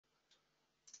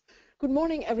Good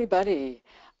morning, everybody.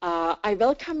 I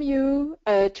welcome you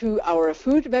to our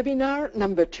food webinar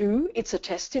number 2. It's a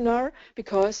Testinar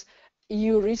because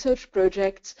EU research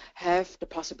projects have the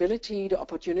possibility, the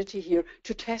opportunity here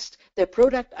to test their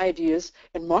product ideas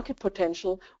and market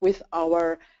potential with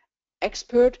our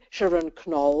expert, Jeroen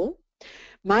Knol.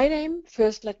 My name,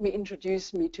 first let me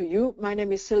introduce me to you. My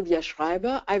name is Sylvia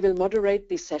Schreiber. I will moderate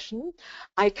this session.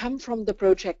 I come from the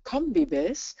project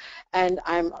CommBeBiz and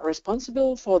I'm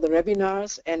responsible for the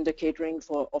webinars and the catering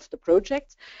of the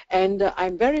project. And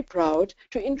I'm very proud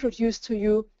to introduce to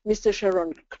you Mr.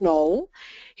 Jeroen Knol.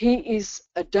 He is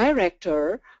a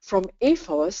director from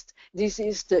EFOST. This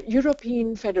is the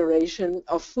European Federation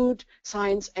of Food,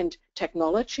 Science and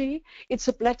Technology. It's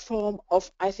a platform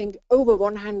of, I think, over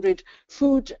 100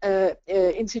 food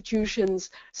institutions,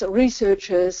 so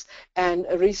researchers and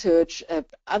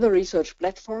other research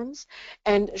platforms.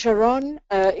 And Jeroen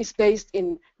is based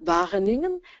in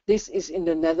Wageningen. This is in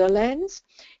the Netherlands.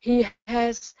 He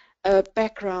has a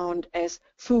background as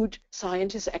food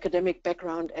scientist, academic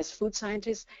background as food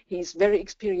scientist. He's very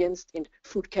experienced in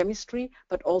food chemistry,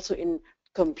 but also in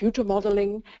computer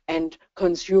modeling and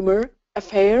consumer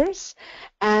affairs.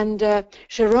 And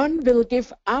Jeroen will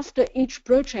give, after each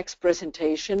project's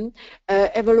presentation,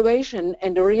 evaluation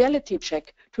and a reality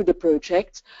check to the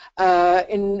projects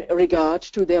in regard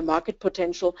to their market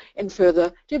potential and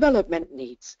further development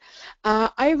needs.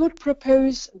 I would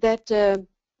propose that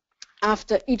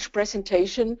after each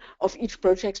presentation of each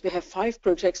project, we have 5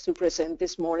 projects to present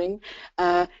this morning,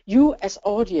 you as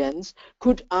audience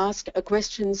could ask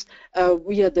questions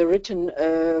via the written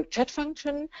chat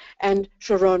function, and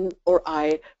Jeroen or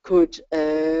I could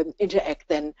interact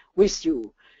then with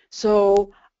you.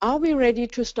 So are we ready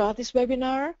to start this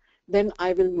webinar? Then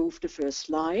I will move the first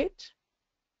slide.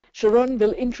 Jeroen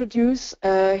will introduce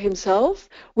himself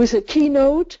with a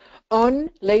keynote on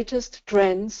latest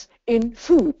trends in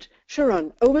food.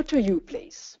 Jeroen, over to you,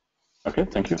 please. Okay,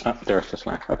 thank you. There's the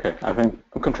slide. Okay, I'm in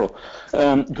control.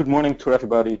 Good morning to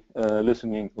everybody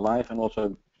listening live, and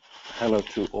also hello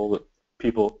to all the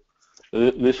people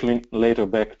listening later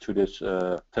back to this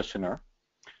Testinar.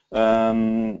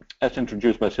 As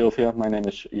introduced by Sylvia, my name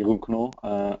is Jeroen Knol.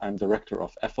 I'm director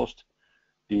of EFOST,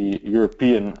 the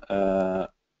European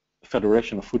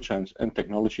Federation of Food Science and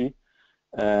Technology.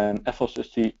 And EFOST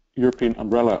is the European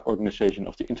umbrella organization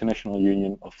of the International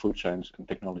Union of Food Science and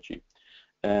Technology.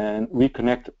 And we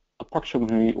connect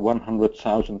approximately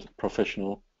 100,000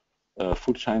 professional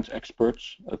food science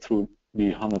experts through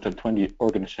the 120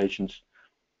 organizations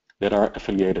that are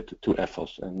affiliated to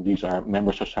EFOST. And these are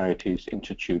member societies,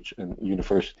 institutes, and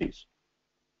universities.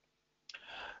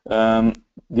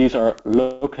 These are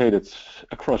located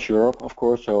across Europe, of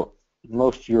course, so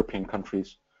most European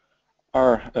countries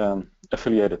are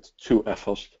affiliated to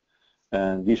EFOST,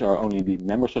 and these are only the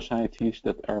member societies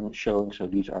that I'm showing, so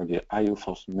these are the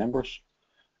EUFOST members,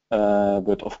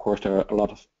 but of course there are a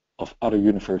lot of other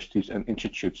universities and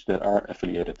institutes that are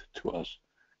affiliated to us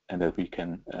and that we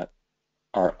can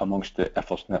are amongst the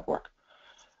EFOST network.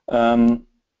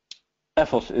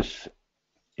 EFOST is,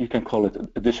 you can call it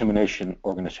a dissemination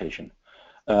organization.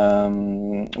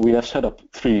 We have set up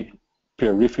 3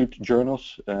 peer-reviewed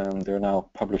journals, and they're now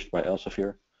published by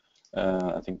Elsevier.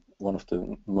 I think one of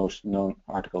the most known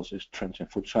articles is Trends in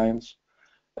Food Science.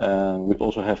 We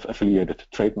also have affiliated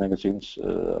trade magazines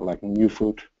like New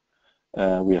Food.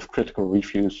 We have critical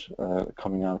reviews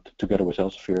coming out together with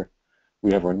Elsevier.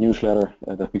 We have our newsletter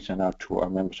that we send out to our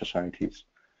member societies.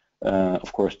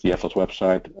 Of course, the EFOST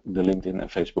website, the LinkedIn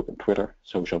and Facebook and Twitter,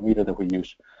 social media that we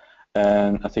use.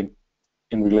 And I think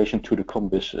in relation to the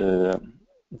CommBeBiz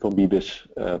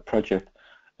project,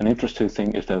 an interesting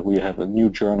thing is that we have a new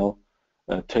journal,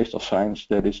 Taste of Science,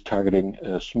 that is targeting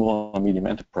small and medium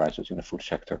enterprises in the food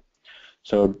sector.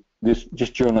 So this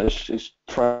journal is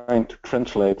trying to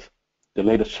translate the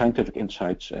latest scientific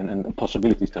insights and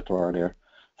possibilities that are there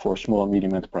for small and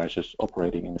medium enterprises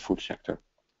operating in the food sector.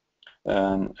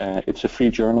 It's a free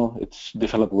journal. It's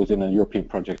developed within a European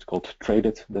project called Trade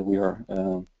It that we are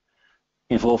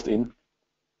involved in.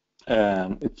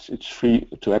 It's free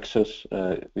to access.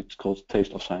 It's called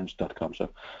tasteofscience.com. So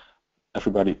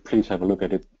everybody, please have a look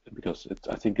at it, because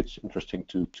I think it's interesting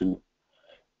to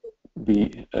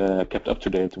be kept up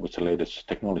to date with the latest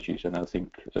technologies. And I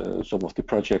think some of the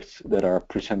projects that are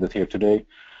presented here today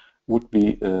would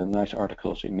be nice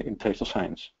articles in Taste of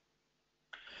Science.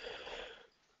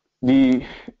 The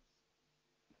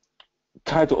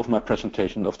title of my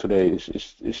presentation of today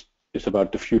is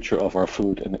about the future of our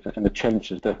food and the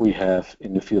challenges that we have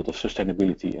in the field of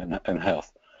sustainability and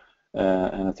health.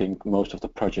 And I think most of the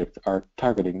projects are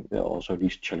targeting also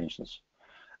these challenges.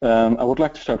 I would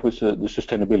like to start with the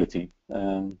sustainability.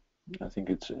 I think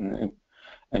it's,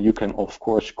 and you can of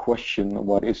course question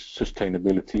what is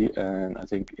sustainability, and I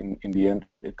think in the end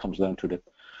it comes down to that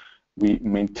we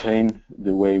maintain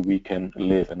the way we can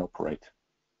live and operate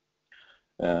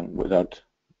without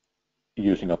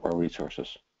using up our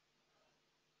resources.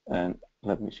 And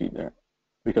let me see there,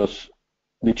 because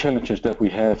the challenges that we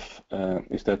have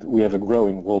is that we have a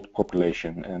growing world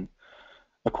population, and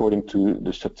according to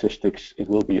the statistics, it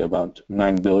will be about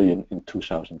 9 billion in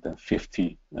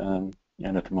 2050,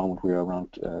 and at the moment we are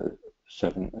around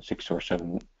 6 or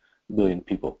 7 billion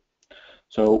people.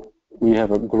 So we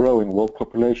have a growing world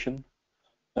population.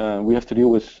 We have to deal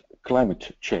with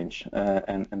climate change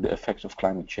and the effects of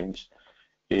climate change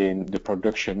in the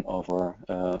production of our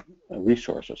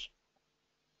resources.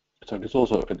 So it's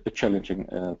also a challenging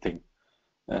thing,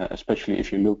 especially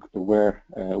if you look where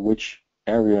which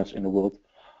areas in the world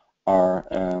are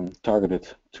targeted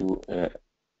to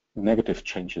negative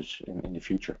changes in the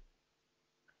future.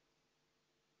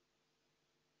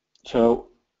 So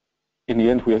in the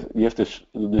end, we have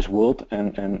this world,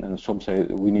 and some say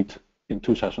we need, in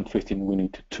 2015 we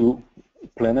need 2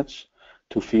 planets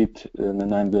to feed the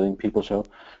 9 billion people. So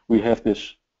we have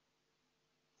this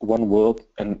one world,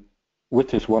 and with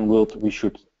this one world we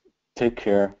should take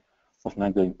care of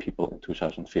 9 billion people in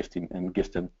 2015 and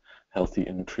give them healthy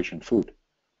and nutritious food.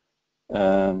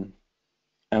 And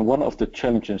one of the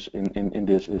challenges in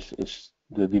this is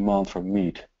the demand for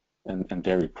meat and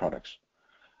dairy products.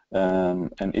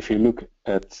 And if you look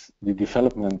at the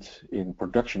development in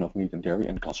production of meat and dairy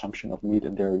and consumption of meat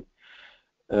and dairy,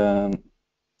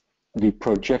 the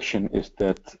projection is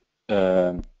that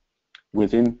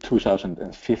within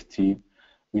 2050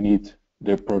 we need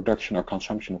the production or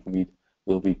consumption of meat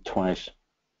will be twice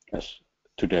as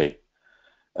today.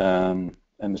 And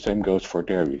the same goes for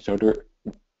dairy. So there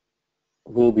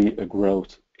will be a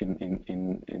growth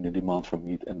in the demand for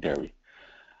meat and dairy.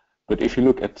 But if you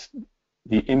look at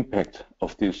the impact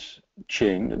of this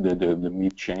chain, the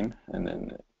meat chain, and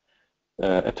then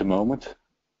at the moment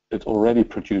it already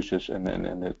produces,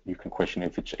 and you can question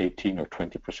if it's 18 or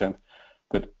 20%,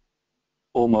 but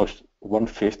almost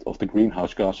 1/5 of the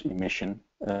greenhouse gas emission,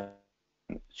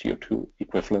 CO2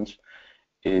 equivalents,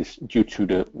 is due to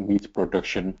the meat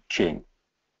production chain.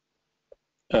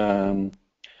 And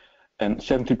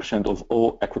 70% of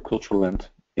all agricultural land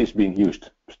is being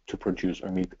used to produce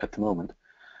our meat at the moment.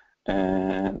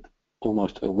 And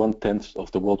almost 1/10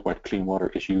 of the worldwide clean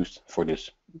water is used for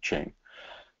this chain.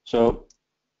 So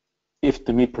if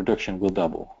the meat production will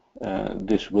double,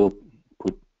 this will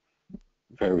put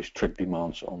very strict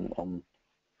demands on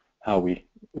how we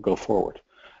go forward.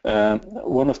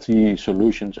 One of the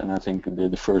solutions, and I think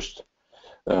the first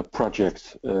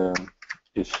project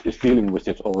is dealing with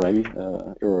it already,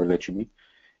 EUROLEGUME,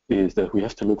 is that we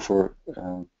have to look for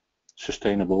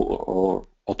sustainable or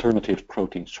alternative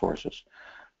protein sources,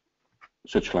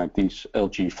 such like these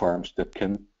algae farms that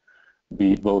can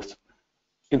be both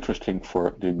interesting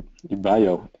for the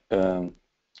bio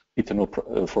ethanol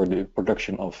for the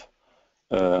production of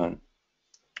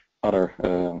other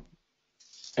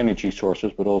energy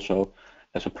sources, but also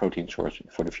as a protein source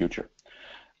for the future.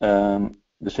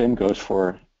 The same goes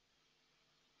for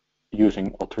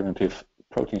using alternative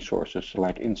protein sources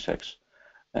like insects.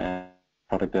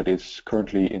 Product that is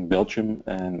currently in Belgium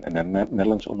and the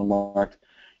Netherlands on the market,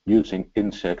 using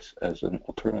insects as an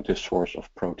alternative source of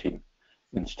protein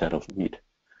instead of meat.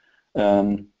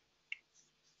 So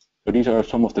these are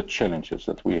some of the challenges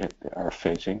that we are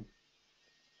facing.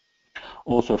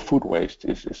 Also, food waste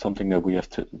is something that we have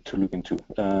to look into.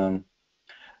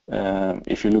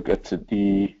 If you look at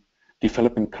the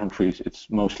developing countries, it's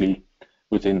mostly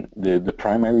within the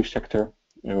primary sector,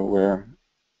 where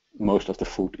most of the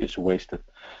food is wasted.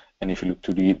 And if you look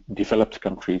to the developed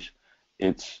countries,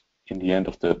 it's in the end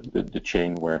of the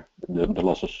chain where the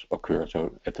losses occur.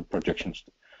 So at the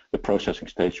the processing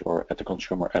stage, or at the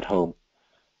consumer at home.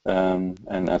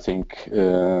 And I think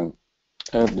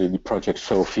the projects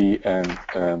Sophie and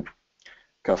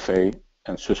Café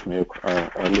and Susmilk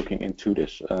are looking into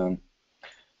this.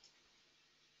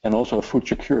 And also food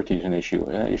security is an issue.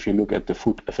 If you look at the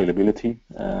food availability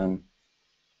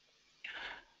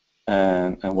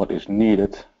and what is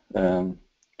needed,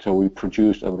 so we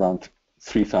produce around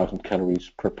 3,000 calories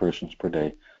per person per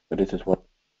day, but this is what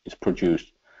is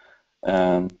produced.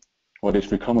 What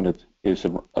is recommended is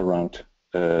around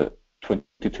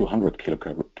 2,200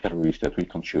 kilocalories that we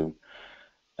consume,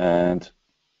 and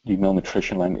the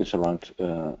malnutrition line is around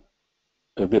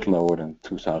a bit lower than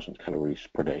 2,000 calories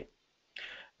per day.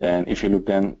 And if you look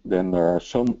then there are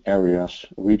some areas,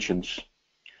 regions,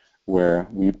 where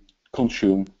we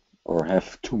consume or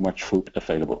have too much food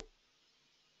available.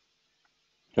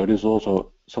 So this is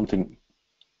also something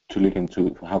to look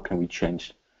into. How can we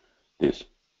change this?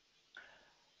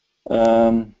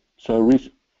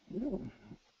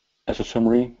 As a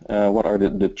summary, what are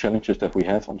the challenges that we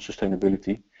have on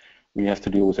sustainability? We have to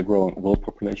deal with a growing world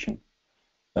population.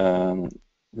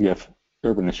 We have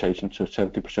urbanization, so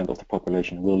 70% of the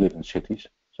population will live in cities.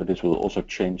 So this will also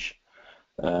change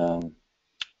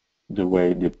the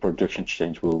way the production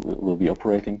chains will be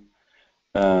operating.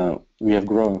 We have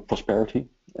growing prosperity,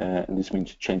 and this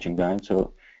means changing diet.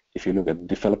 So if you look at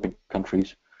developing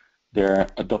countries, they're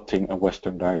adopting a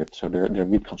Western diet, so their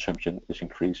meat consumption is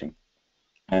increasing.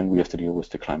 And we have to deal with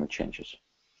the climate changes.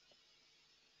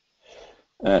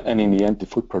 And in the end, the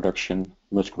food production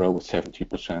must grow with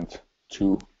 70%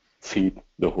 to feed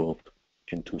the world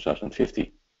in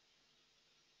 2050.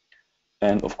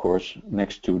 And of course,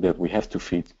 next to that, we have to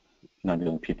feed 9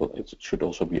 billion people. It should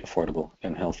also be affordable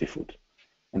and healthy food.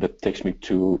 And that takes me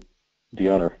to the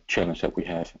other challenge that we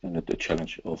have, and the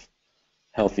challenge of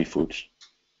healthy foods.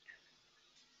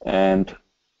 And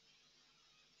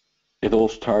it all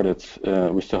started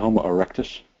with the Homo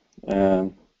erectus,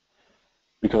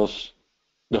 because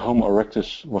the Homo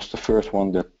erectus was the first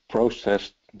one that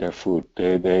processed their food.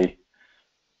 They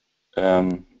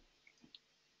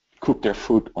cooked their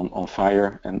food on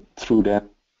fire, and through that,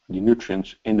 the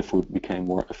nutrients in the food became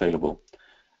more available.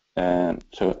 And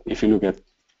so if you look at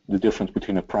the difference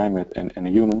between a primate and a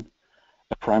human,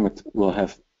 a primate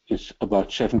is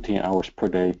about 17 hours per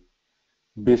day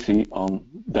busy on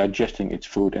digesting its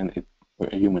food, and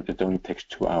a human, it only takes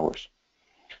 2 hours.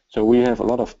 So we have a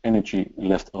lot of energy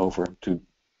left over to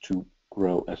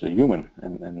grow as a human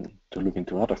and to look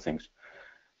into other things.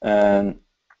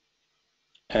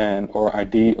 And our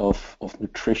idea of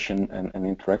nutrition and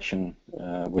interaction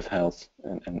with health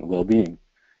and well-being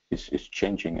is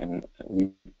changing, and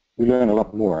we learn a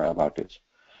lot more about this.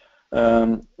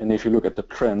 And if you look at the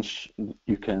trends,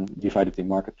 you can divide it in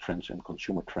market trends and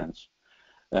consumer trends.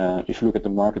 If you look at the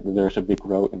market, there's a big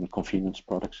growth in convenience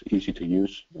products, easy to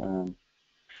use.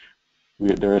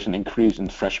 There is an increase in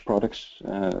fresh products,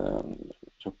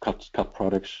 so cut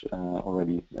products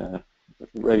already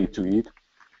ready to eat.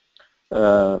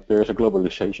 There is a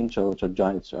globalization, so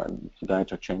diets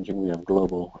are changing. We have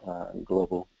global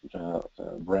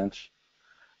brands.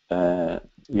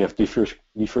 We have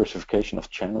diversification of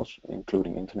channels,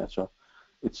 including internet. So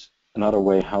it's another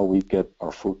way how we get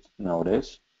our food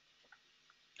nowadays.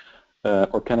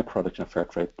 Organic products and fair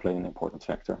trade play an important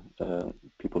factor.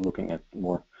 People looking at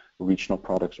more regional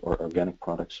products or organic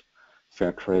products,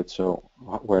 fair trade. So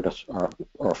where does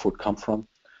our food come from?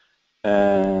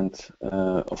 And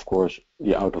of course,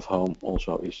 the out of home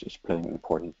also is playing an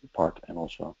important part, and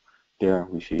also there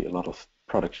we see a lot of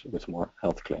products with more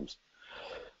health claims.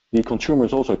 The consumer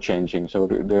is also changing, so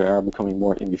they are becoming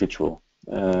more individual.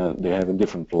 They have a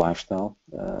different lifestyle,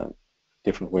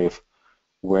 different way of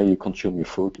where you consume your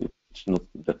food. It's not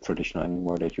that traditional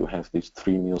anymore that you have these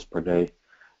 3 meals per day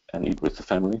and eat with the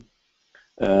family.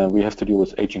 We have to deal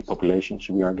with aging populations.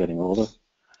 We are getting older.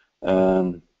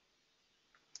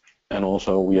 And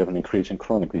also we have an increase in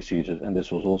chronic diseases, and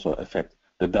this will also affect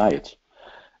the diet.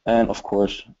 And of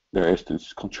course, there is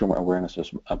this consumer awareness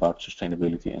about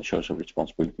sustainability and social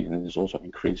responsibility, and it is also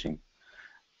increasing.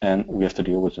 And we have to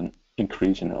deal with an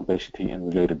increase in obesity and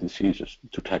related diseases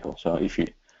to tackle. So if you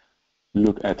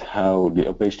look at how the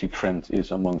obesity trend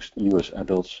is amongst US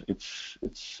adults, it's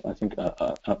I think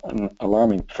an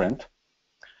alarming trend.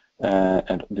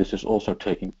 And this is also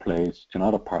taking place in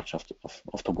other parts of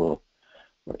the world.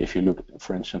 If you look,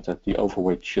 for instance, at the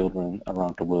overweight children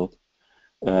around the world,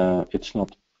 it's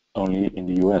not only in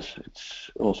the US, it's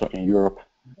also in Europe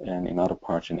and in other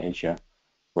parts in Asia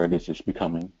where this is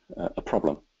becoming a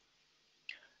problem.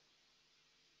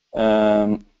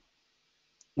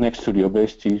 Next to the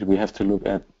obesity, we have to look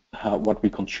at what we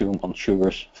consume on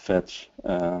sugars, fats,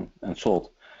 and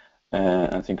salt.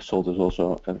 I think salt has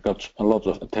also got a lot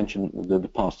of attention the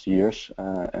past years,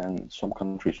 and some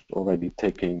countries already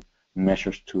taking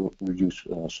measures to reduce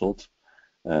salt.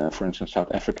 For instance,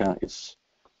 South Africa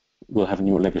will have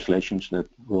new legislations that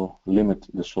will limit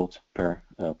the salt per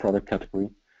product category.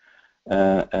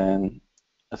 And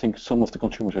I think some of the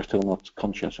consumers are still not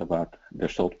conscious about their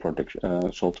salt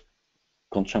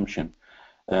consumption.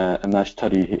 A nice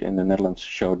study in the Netherlands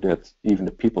showed that even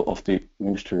the people of the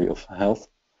Ministry of Health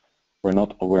were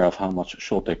not aware of how much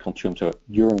salt they consume. So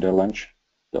during their lunch,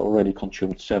 they already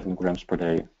consumed 7 grams per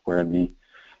day, where the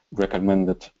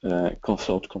recommended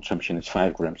salt consumption is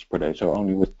 5 grams per day. So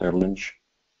only with their lunch,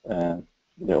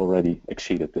 they already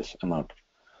exceeded this amount.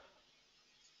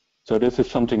 So this is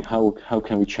something, how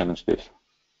can we challenge this?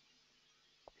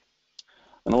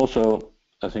 And also,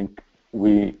 I think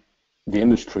the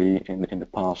industry in the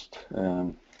past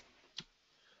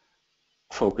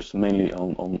focused mainly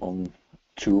on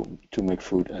to make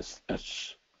food as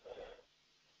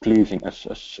pleasing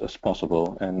as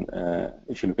possible. And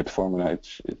if you look at the formula,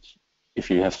 it's if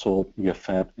you have salt, you have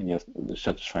fat, and you have the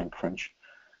satisfying crunch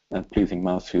and pleasing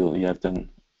mouthfeel, you have then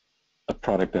a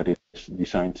product that is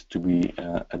designed to be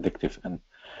addictive. And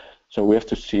so we have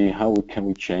to see how can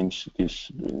we change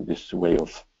this way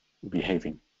of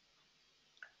behaving.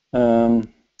 And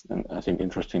I think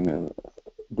interesting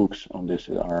books on this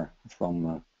are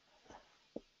from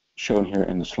shown here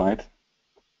in the slide.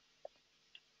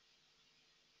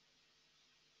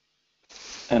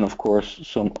 And of course,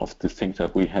 some of the things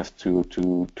that we have to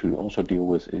also deal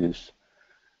with is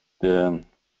the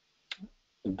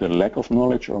lack of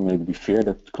knowledge, or maybe the fear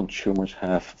that consumers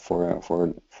have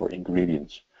for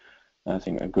ingredients. I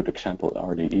think a good example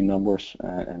are the E-numbers,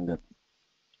 and that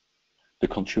the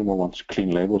consumer wants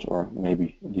clean labels, or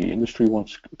maybe the industry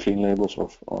wants clean labels,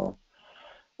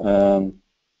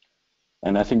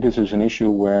 and I think this is an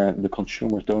issue where the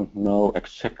consumers don't know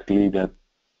exactly that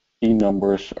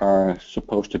E-numbers are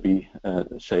supposed to be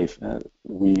safe.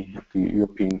 We, the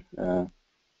European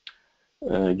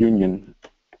Union,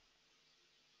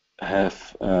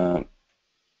 have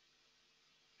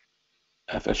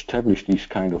established these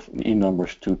kind of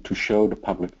E-numbers to show the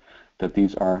public that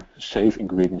these are safe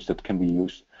ingredients that can be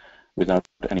used without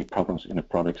any problems in the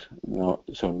product.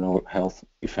 So no health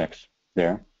effects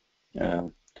there.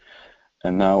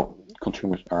 And now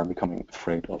consumers are becoming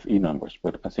afraid of E-numbers,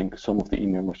 but I think some of the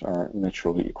E-numbers are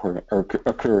naturally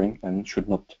occurring and should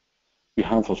not be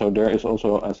harmful. So there is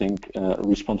also, I think, a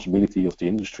responsibility of the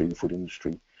industry, the food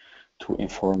industry, to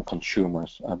inform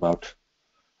consumers about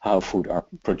how food are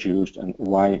produced and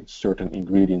why certain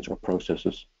ingredients or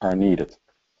processes are needed.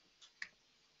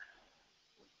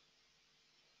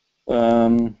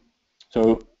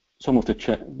 So some of the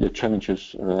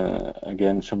challenges,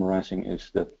 again summarizing,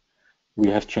 is that we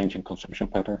have changing consumption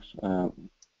patterns.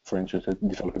 For instance, in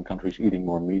developing countries eating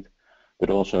more meat, but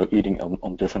also eating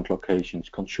on different locations,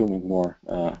 consuming more,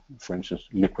 for instance,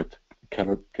 liquid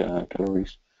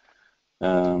calories.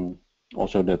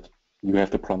 Also that you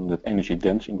have the problem that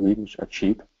energy-dense ingredients are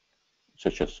cheap,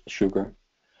 such as sugar,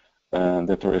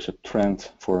 that there is a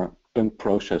trend for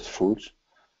unprocessed foods,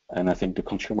 and I think the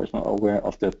consumer is not aware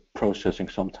of that processing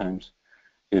sometimes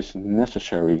is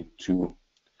necessary to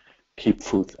keep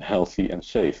food healthy and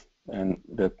safe, and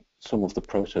that some of the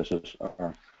processes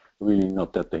are really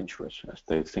not that dangerous as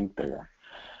they think they are.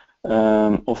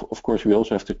 Of course, we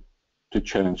also have to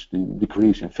challenge the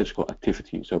decrease in physical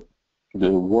activity. So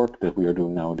the work that we are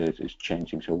doing nowadays is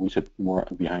changing. So we sit more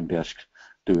behind desks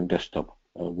doing desktop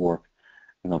work,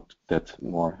 not that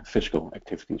more physical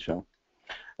activity. So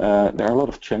there are a lot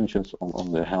of challenges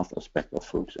on the health aspect of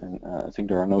foods, and I think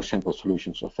there are no simple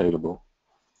solutions available.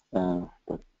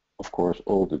 But of course,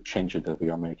 all the changes that we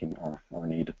are making are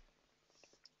needed.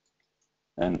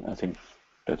 And I think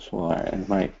that's why I end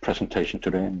my presentation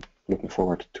today. I'm looking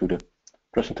forward to the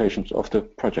presentations of the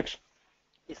projects.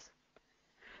 Yes.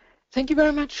 Thank you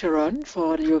very much, Jeroen,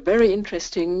 for your very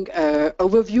interesting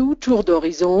overview, tour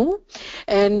d'horizon.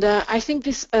 And I think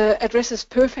this addresses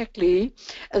perfectly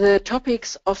the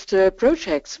topics of the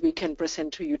projects we can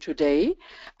present to you today.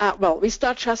 Well, we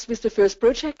start just with the first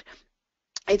project.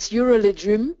 It's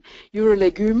EUROLEGUME.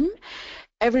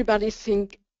 Everybody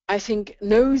I think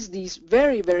knows these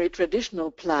very, very traditional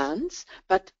plants,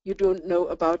 but you don't know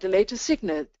about the latest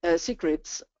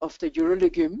secrets of the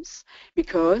EUROLEGUMES,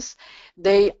 because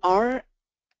they are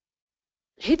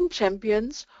hidden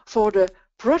champions for the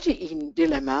protein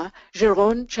dilemma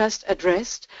Jeroen just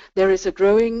addressed. There is a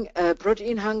growing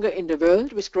protein hunger in the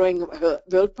world, with growing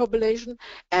world population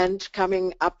and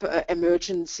coming up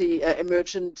emergent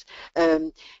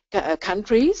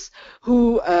countries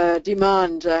who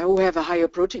who have a higher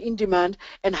protein demand,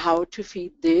 and how to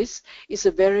feed this is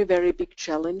a very, very big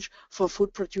challenge for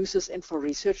food producers and for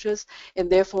researchers. And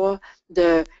therefore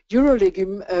the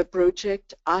EUROLEGUME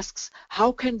project asks,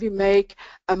 how can we make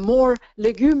a more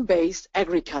legume-based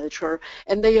agriculture?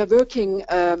 And they are working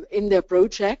in their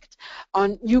project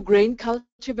on new grain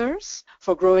cultivars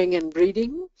for growing and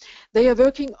breeding. They are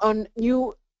working on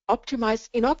new optimized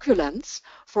inoculants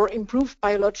for improved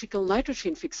biological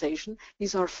nitrogen fixation.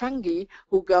 These are fungi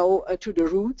who go to the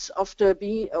roots of the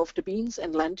beans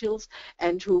and lentils,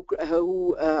 and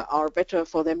who are better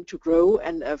for them to grow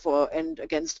and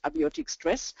against abiotic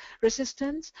stress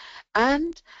resistance.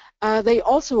 And they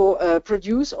also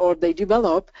produce, or they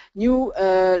develop, new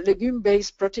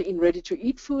legume-based protein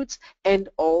ready-to-eat foods, and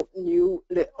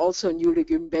also new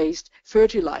legume-based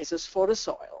fertilizers for the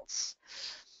soils.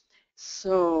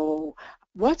 So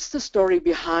what's the story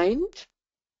behind?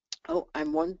 Oh,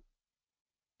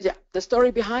 the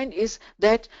story behind is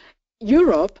that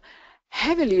Europe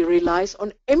heavily relies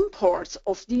on imports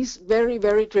of these very,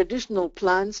 very traditional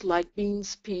plants like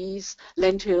beans, peas,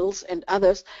 lentils, and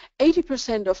others.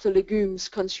 80% of the legumes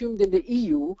consumed in the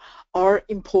EU are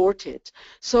imported.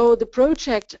 So the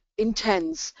project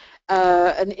intends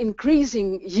an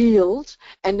increasing yield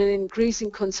and an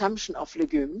increasing consumption of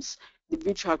legumes,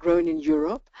 which are grown in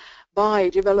Europe, by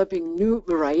developing new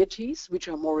varieties which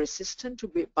are more resistant to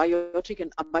biotic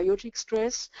and abiotic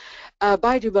stress,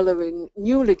 by developing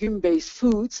new legume-based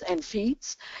foods and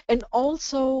feeds, and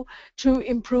also to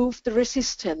improve the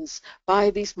resistance by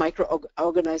these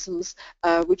microorganisms,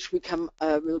 which will come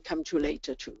to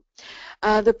later too.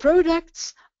 The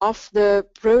products of the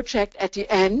project at the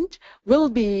end will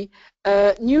be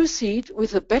new seed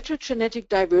with a better genetic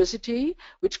diversity,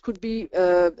 which could be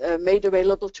made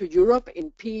available to Europe in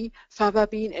pea, fava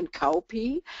bean, and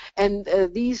cowpea. And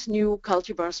these new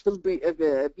cultivars will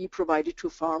be provided to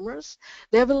farmers.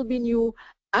 There will be new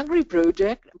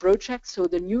agri-projects, so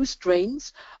the new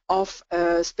strains of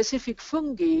specific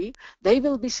fungi, they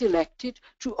will be selected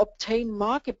to obtain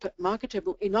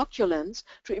marketable inoculants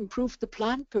to improve the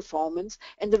plant performance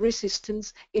and the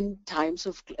resistance in times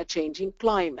of changing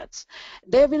climates.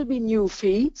 There will be new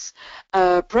feeds,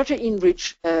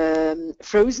 protein-rich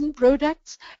frozen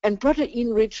products, and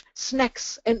protein-rich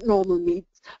snacks and normal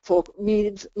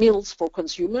meals for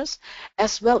consumers,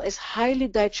 as well as highly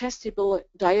digestible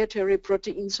dietary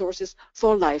protein sources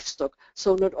for livestock.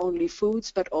 So not only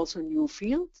foods, but also new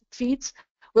feeds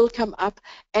will come up,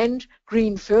 and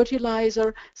green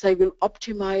fertilizer. They will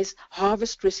optimize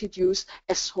harvest residues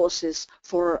as sources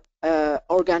for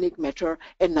organic matter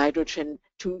and nitrogen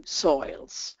to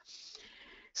soils.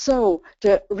 So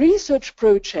the research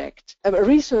project,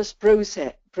 research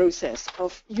process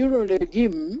of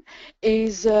EUROLEGUME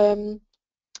is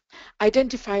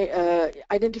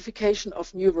identification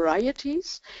of new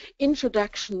varieties,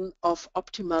 introduction of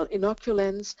optimal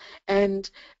inoculants, and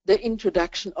the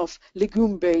introduction of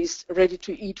legume-based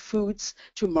ready-to-eat foods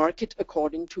to market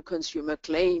according to consumer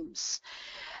claims.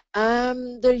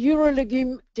 The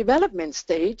EUROLEGUME development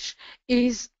stage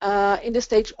is in the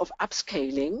stage of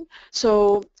upscaling.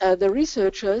 So the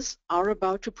researchers are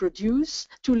about to produce,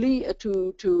 to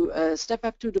step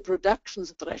up to the production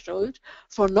threshold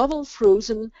for novel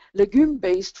frozen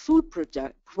legume-based food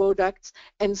products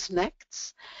and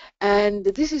snacks. And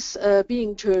this is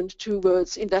being turned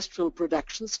towards industrial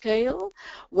production scale,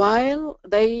 while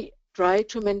they try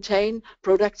to maintain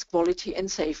products quality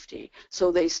and safety. So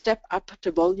they step up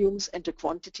the volumes and the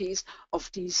quantities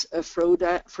of these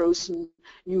frozen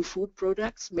new food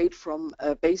products made from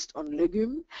based on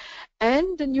legume.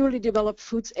 And the newly developed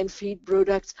foods and feed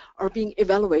products are being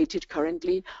evaluated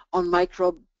currently on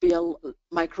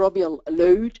microbial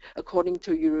load according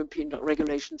to European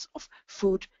regulations of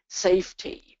food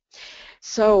safety.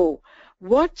 So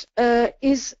what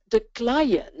is the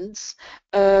clients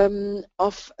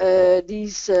of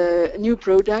these new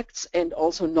products and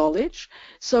also knowledge?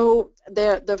 So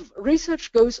the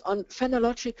research goes on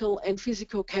phenological and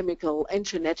physicochemical and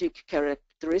genetic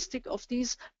characteristic of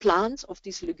these plants, of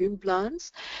these legume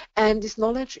plants, and this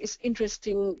knowledge is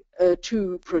interesting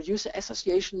to producer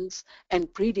associations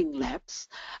and breeding labs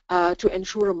to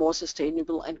ensure a more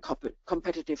sustainable and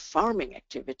competitive farming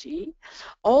activity.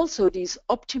 Also, these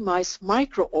optimized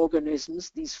microorganisms,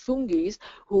 these fungi,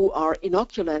 who are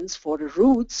inoculants for the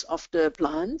roots of the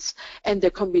plants, and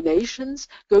the combinations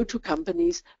go to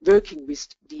companies working with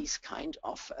these kind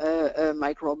of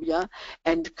microbia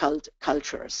and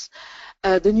cultures.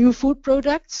 The new food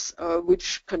products,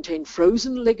 which contain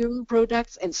frozen legume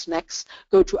products and snacks,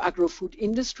 go to agro-food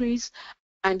industries,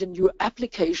 and the new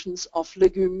applications of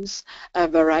legumes,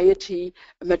 variety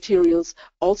materials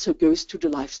also goes to the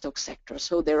livestock sector.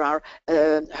 So there are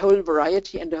a whole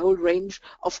variety and a whole range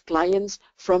of clients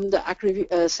from the agri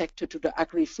sector to the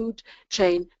agri-food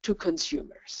chain to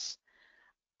consumers.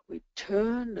 We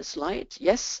turn the slide,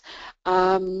 yes.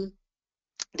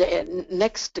 the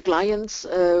next clients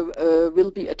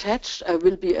will be attached,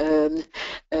 will be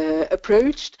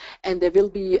approached, and there will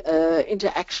be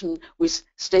interaction with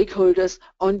stakeholders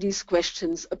on these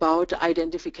questions about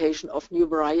identification of new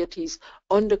varieties,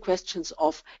 on the questions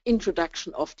of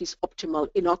introduction of these optimal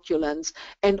inoculants,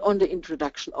 and on the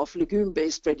introduction of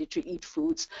legume-based ready-to-eat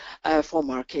foods for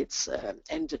markets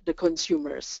and the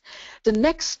consumers. The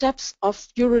next steps of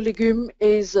EUROLEGUME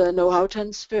is know-how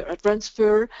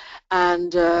transfer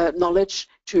and knowledge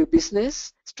to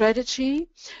business strategy.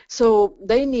 So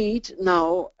they need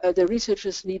now, the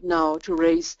researchers need now to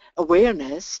raise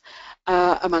awareness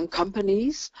among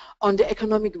companies on the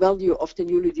economic value of the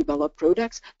newly developed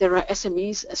products. There are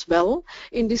SMEs as well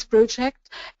in this project,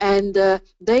 and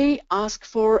they ask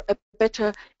for a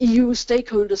better EU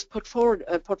stakeholders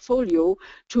portfolio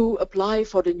to apply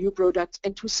for the new products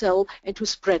and to sell and to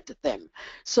spread them.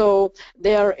 So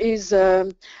there is,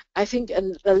 I think,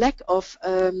 a lack of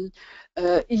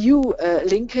EU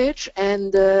linkage,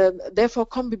 and therefore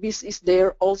CommBeBiz is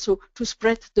there also to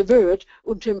spread the word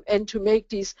and to make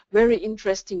these very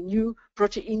interesting new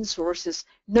protein sources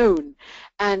known.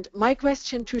 And my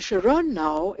question to Jeroen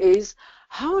now is,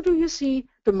 how do you see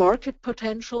the market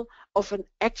potential of an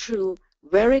actual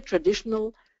very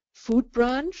traditional food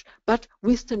branch, but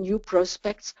with the new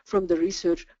prospects from the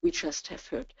research we just have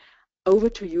heard? Over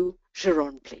to you,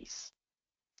 Jeroen, please.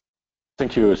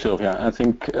 Thank you, Sylvia. I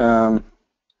think,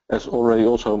 as already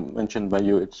also mentioned by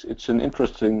you, it's an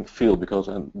interesting field because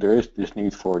there is this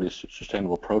need for these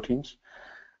sustainable proteins.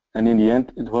 And in the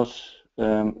end, it was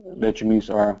legumes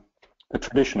are a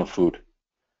traditional food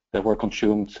that were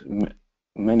consumed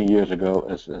many years ago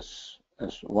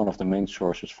as one of the main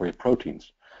sources for your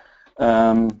proteins.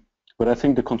 But I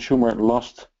think the consumer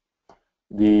lost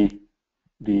the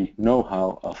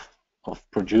know-how of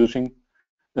producing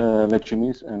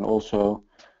legumes, and also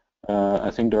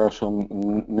I think there are some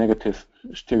negative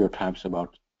stereotypes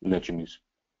about legumes,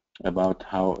 about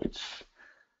how it's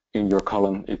in your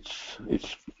colon, it's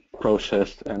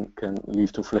processed and can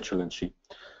lead to flatulency.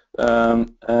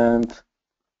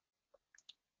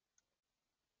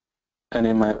 And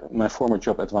in my former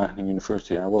job at Wageningen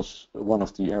University, I was one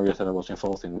of the areas that I was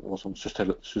involved in was on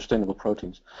sustainable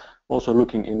proteins, also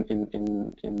looking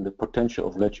in the potential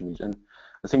of legumes, and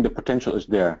I think the potential is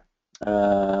there,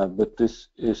 but this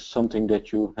is something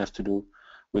that you have to do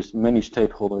with many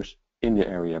stakeholders in the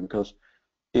area, because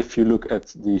if you look at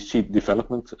the seed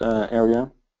development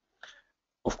area,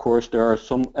 of course there are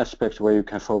some aspects where you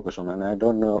can focus on, and I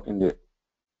don't know in the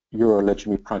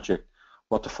EUROLEGUME project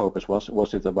what the focus was.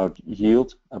 Was it about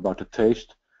yield, about the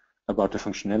taste, about the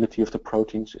functionality of the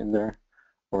proteins in there,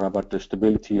 or about the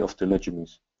stability of the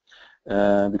legumes?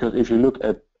 Because if you look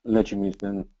at legumes,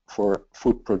 then for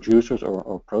food producers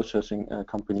or processing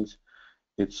companies,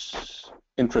 it's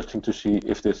interesting to see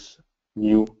if this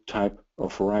new type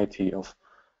of variety of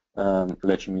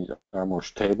legumes are more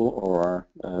stable, or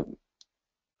are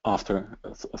after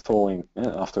thawing,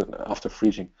 after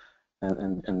freezing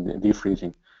and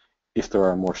defreezing, if there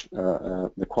are more,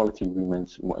 the quality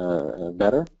remains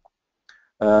better.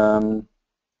 And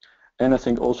I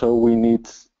think also we need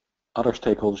other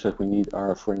stakeholders that we need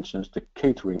are, for instance, the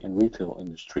catering and retail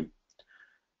industry,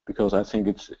 because I think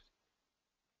it's,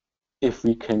 if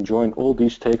we can join all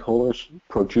these stakeholders,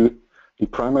 the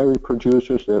primary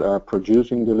producers that are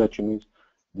producing the legumes,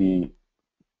 the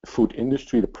food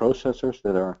industry, the processors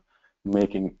that are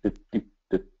making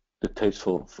the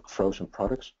tasteful frozen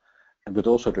products, but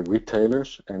also the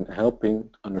retailers, and helping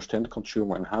understand the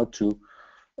consumer and how to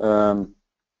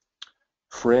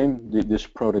frame these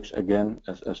products again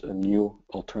as a new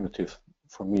alternative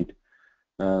for meat.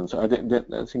 So I think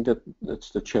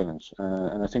that's the challenge,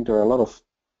 and I think there are a lot of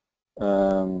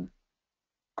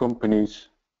companies,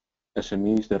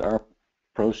 SMEs, that are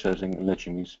processing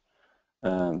legumes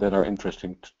that are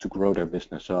interesting to grow their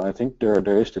business. So I think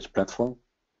there is this platform,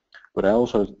 but I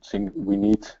also think we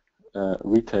need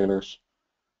retailers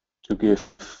to give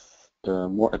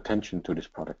more attention to this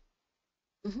product.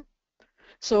 Mm-hmm.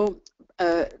 So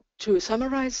to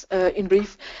summarize in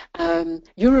brief,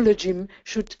 EUROLEGUME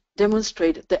should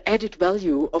demonstrate the added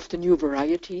value of the new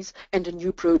varieties and the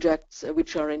new projects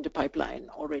which are in the pipeline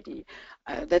already.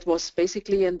 That was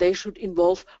basically, and they should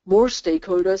involve more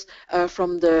stakeholders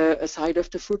from the side of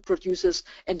the food producers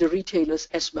and the retailers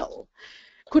as well.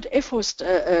 Could EFOST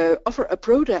offer a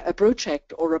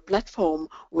project or a platform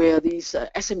where these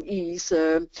SMEs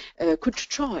could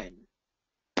join?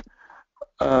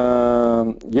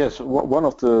 Yes, one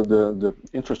of the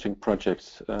interesting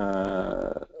projects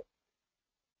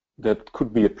that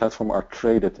could be a platform are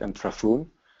Traded and Trafoon.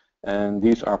 And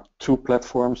these are two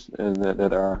platforms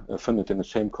that are funded in the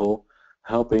same call,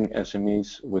 helping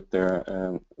SMEs with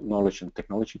their knowledge and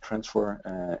technology transfer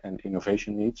and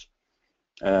innovation needs.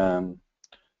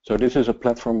 So this is a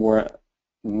platform where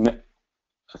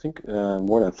I think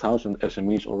more than 1,000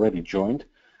 SMEs already joined,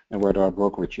 and where there are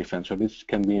brokerage events. So this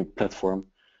can be a platform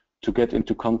to get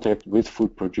into contact with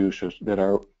food producers that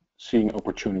are seeing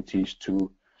opportunities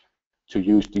to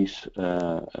use these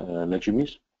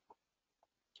legumes.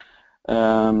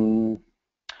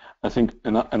 I think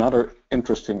another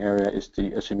interesting area is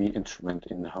the SME instrument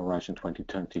in Horizon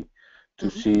 2020 to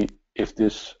see if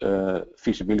this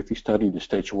feasibility study, the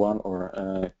stage 1,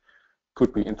 or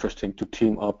could be interesting to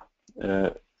team up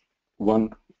one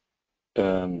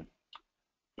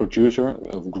producer,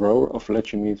 of grower of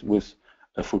legumes with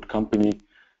a food company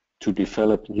to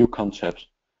develop new concepts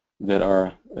that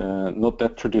are not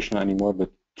that traditional anymore,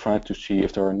 but try to see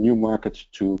if there are new markets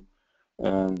to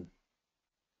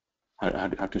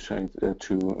how to say it,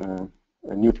 to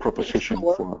a new proposition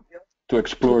to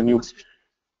explore new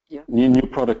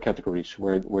product categories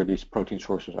where these protein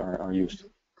sources are used.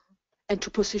 And to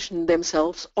position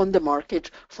themselves on the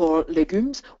market for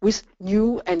legumes with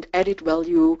new and added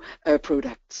value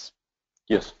products.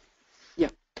 Yes.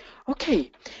 Yeah.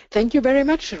 Okay. Thank you very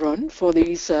much, Jeroen, for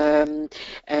this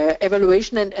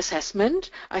evaluation and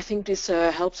assessment. I think this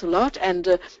helps a lot.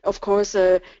 And of course,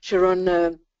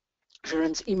 Jeroen's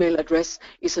email address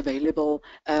is available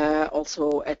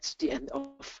also at the end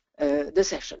of the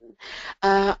session.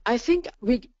 I think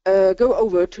we go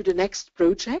over to the next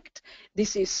project.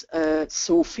 This is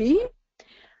Sophie.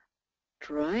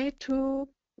 Try to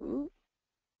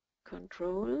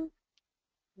control.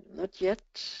 Not yet.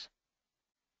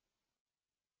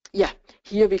 Yeah,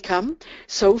 here we come.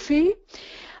 Sophie.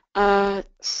 And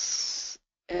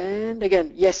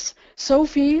again, yes,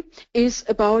 Sophie is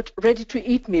about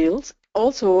ready-to-eat meals.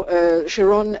 Also,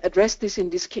 Jeroen addressed this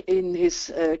in his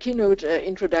keynote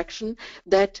introduction,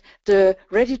 that the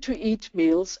ready-to-eat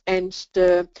meals and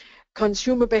the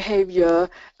consumer behavior,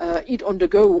 eat on the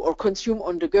go or consume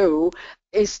on the go,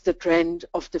 is the trend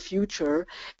of the future.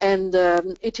 And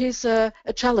it is a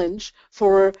challenge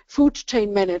for food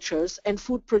chain managers and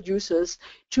food producers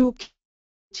to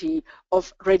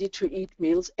of ready-to-eat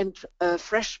meals and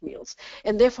fresh meals.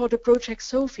 And therefore the project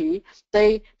Sophie,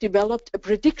 they developed a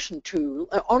prediction tool,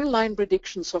 an online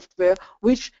prediction software,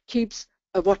 which keeps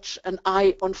an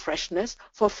eye on freshness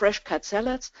for fresh cut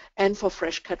salads and for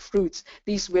fresh cut fruits.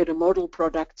 These were the model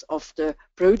products of the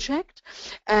project.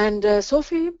 And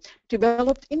Sophie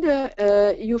developed in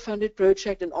the EU-funded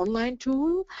project an online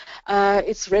tool.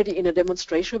 It's ready in a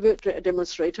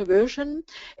demonstrator version.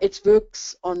 It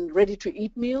works on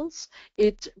ready-to-eat meals.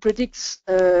 It predicts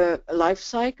a life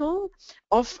cycle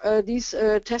of these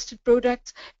tested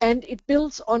products, and it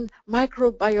builds on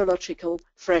microbiological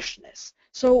freshness.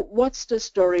 So what's the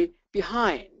story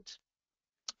behind?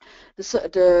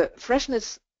 The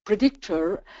freshness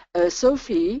predictor,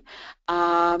 Sophie,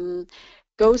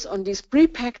 goes on this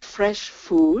pre-packed fresh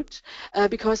food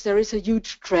because there is a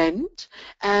huge trend,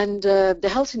 and the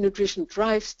healthy nutrition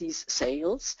drives these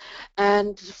sales,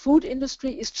 and the food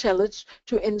industry is challenged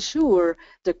to ensure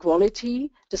the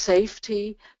quality, the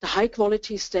safety, the high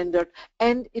quality standard,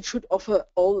 and it should offer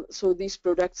also these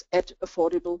products at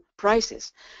affordable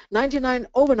prices.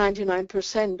 Over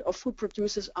 99% of food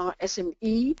producers are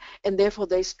SME, and therefore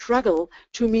they struggle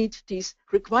to meet these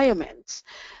requirements.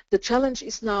 The challenge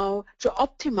is now to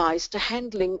optimize the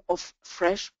handling of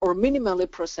fresh or minimally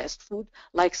processed food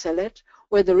like salad,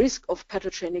 where the risk of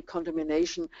pathogenic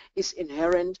contamination is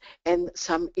inherent, and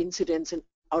some incidents and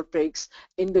outbreaks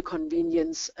in the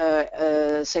convenience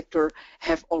sector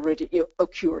have already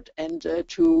occurred. And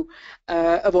to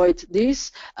avoid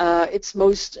this, it's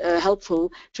most helpful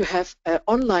to have an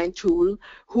online tool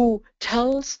who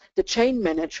tells the chain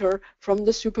manager from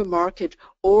the supermarket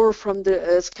or from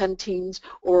the canteens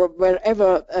or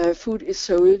wherever food is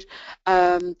sold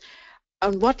on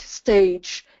what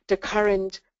stage the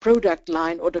current product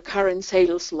line or the current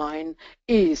sales line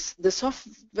is. The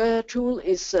software tool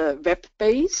is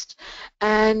web-based,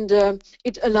 and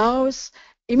it allows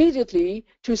immediately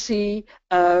to see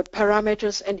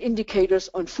parameters and indicators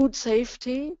on food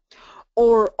safety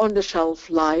or on the shelf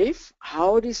life,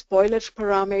 how the spoilage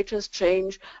parameters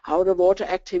change, how the water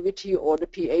activity or the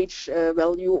pH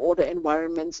value or the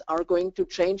environments are going to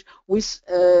change with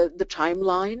the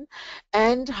timeline,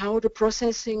 and how the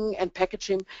processing and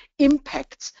packaging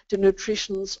impacts the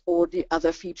nutrition or the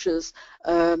other features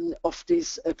of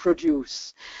this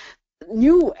produce.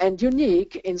 new and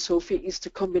unique in SOFI is the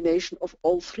combination of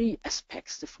all three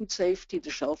aspects: the food safety, the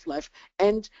shelf life,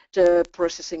 and the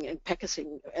processing and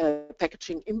packaging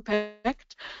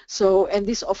impact. So, and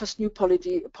this offers new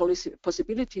policy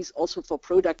possibilities also for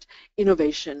product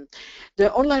innovation.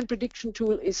 The online prediction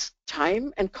tool is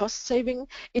time and cost saving.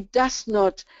 It does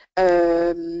not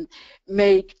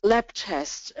make lab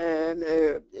tests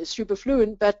super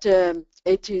fluent, but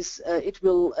it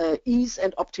will ease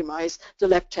and optimize the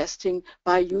lab testing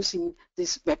by using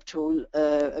this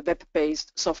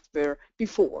web-based software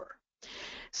before.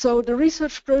 So the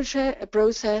research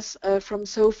process from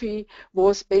SOFI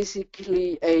was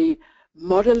basically a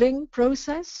modeling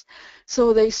process.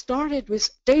 So they started with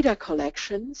data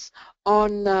collections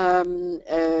on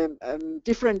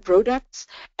different products,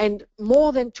 and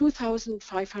more than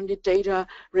 2,500 data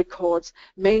records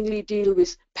mainly deal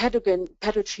with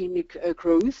pathogenic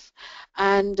growth,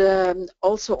 and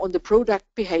also on the product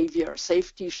behavior,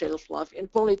 safety, shelf life,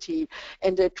 and quality.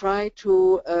 And they try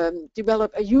to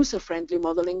develop a user-friendly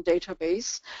modeling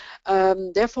database.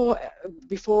 Therefore,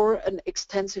 before an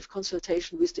extensive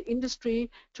consultation with the industry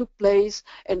took place,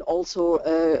 and also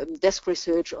desk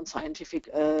research on scientific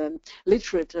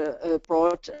literature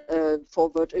brought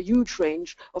forward a huge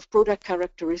range of product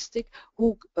characteristics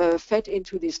who fed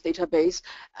into this database,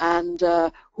 and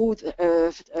who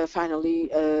finally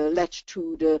led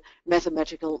to the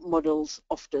mathematical models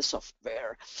of the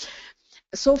software.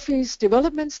 SOFI's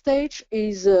development stage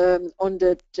is on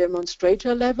the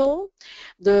demonstrator level.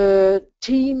 The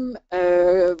team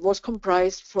was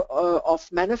comprised of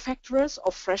manufacturers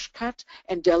of fresh cut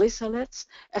and deli salads,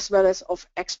 as well as of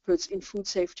experts in food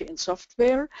safety and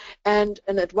software, and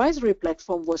an advisory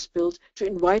platform was built to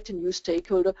invite a new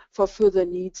stakeholder for further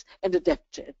needs and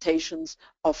adaptations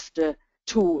of the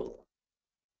tool.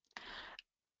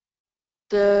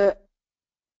 The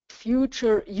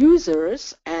future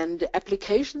users and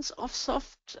applications of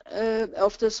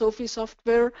the SOFI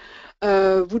software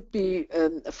would be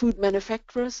food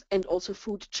manufacturers and also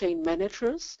food chain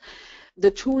managers.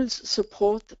 The tools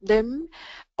support them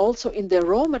also in their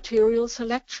raw material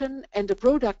selection and the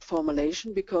product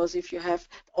formulation, because if you have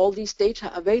all these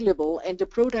data available and the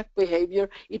product behavior,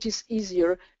 it is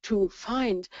easier to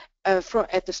find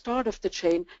at the start of the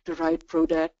chain the right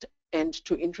product and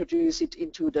to introduce it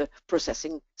into the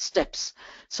processing steps.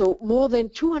 So more than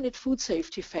 200 food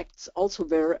safety facts also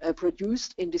were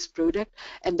produced in this product,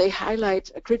 and they highlight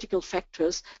critical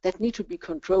factors that need to be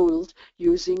controlled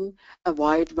using a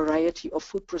wide variety of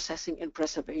food processing and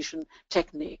preservation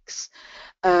techniques.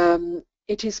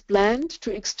 It is planned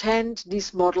to extend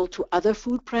this model to other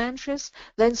food branches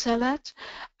than salad,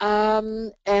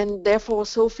 and therefore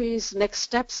SOFI's next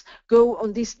steps go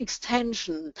on this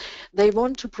extension. They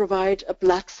want to provide a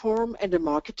platform and a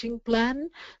marketing plan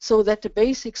so that the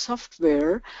basic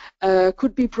software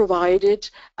could be provided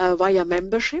via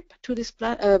membership to this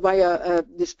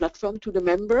this platform to the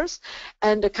members,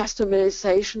 and the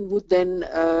customization would then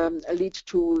lead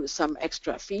to some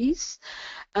extra fees.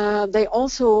 They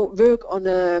also work on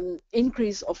an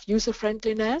increase of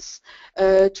user-friendliness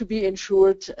to be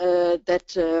ensured that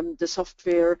the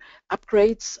software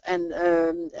upgrades and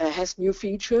has new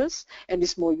features and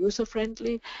is more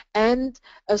user-friendly. And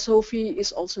SOFI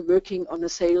is also working on a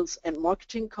sales and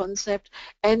marketing concept,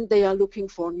 and they are looking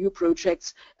for new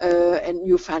projects and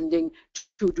new funding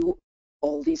to do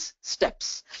all these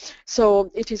steps. So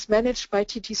it is managed by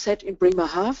TTZ in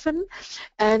Bremerhaven.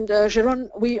 And Jeroen,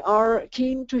 we are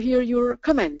keen to hear your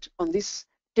comment on this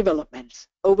development.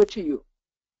 Over to you.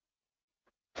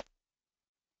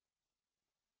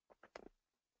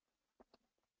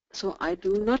 So I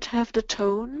do not have the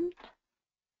tone.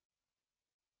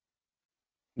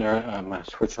 There, I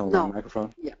switch on my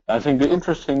microphone. Yeah. I think the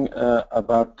interesting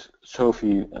about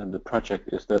SOFI and the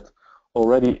project is that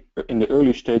already in the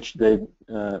early stage they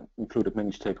included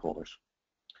many stakeholders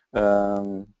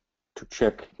to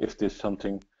check if this is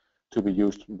something to be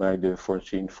used by the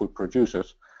foreseen food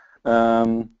producers.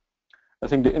 I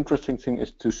think the interesting thing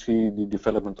is to see the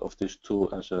development of this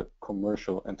tool as a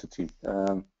commercial entity,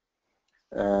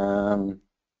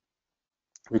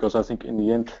 because I think in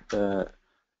the end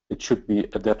it should be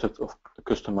adapted or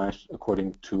customized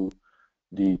according to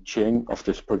the chain of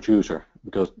this producer,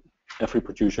 because every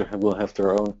producer will have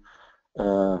their own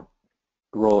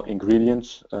raw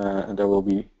ingredients, and there will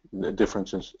be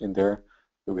differences in there.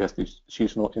 We have these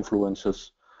seasonal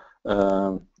influences.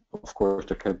 Of course,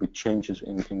 there can be changes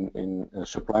in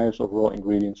suppliers of raw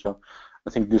ingredients. So I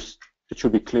think it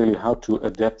should be clearly how to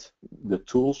adapt the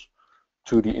tools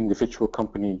to the individual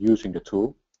company using the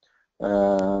tool.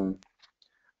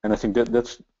 And I think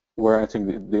that's where I think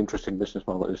the interesting business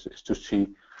model is to see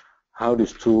how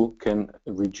this tool can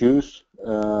reduce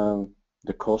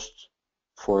the costs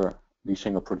for the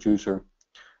single producer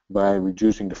by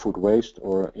reducing the food waste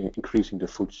or increasing the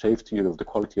food safety or the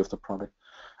quality of the product.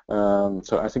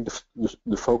 So I think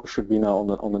the focus should be now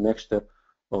on the next step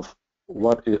of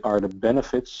what are the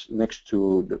benefits next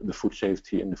to the food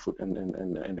safety and the food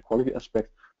and the quality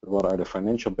aspect, but what are the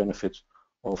financial benefits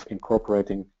of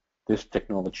incorporating this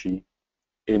technology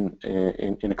in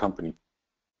a company.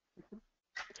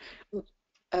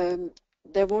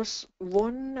 There was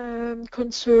one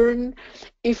concern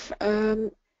if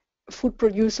food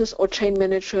producers or chain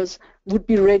managers would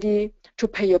be ready to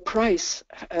pay a price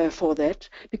for that,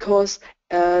 because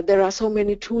there are so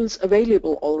many tools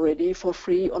available already for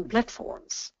free on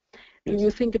platforms. Yes. Do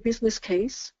you think a business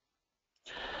case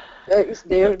is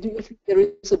there? Do you think there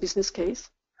is a business case?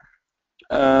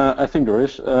 I think there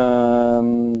is.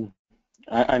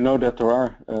 I know that there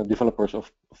are developers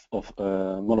of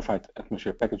modified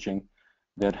atmosphere packaging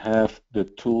that have the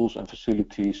tools and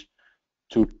facilities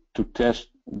to test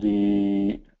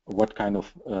what kind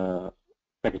of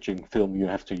packaging film you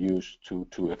have to use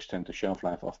to extend the shelf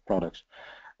life of products.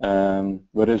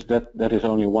 But that is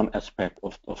only one aspect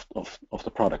of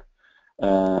the product,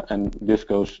 and this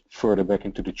goes further back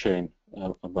into the chain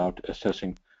about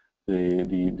assessing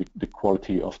the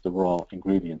quality of the raw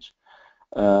ingredients.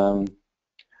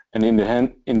 And in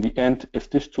the end, if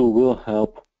this tool will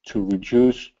help to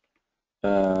reduce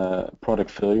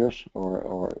product failures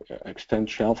or extend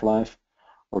shelf life,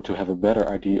 or to have a better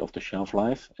idea of the shelf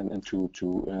life and to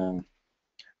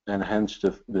enhance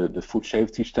the food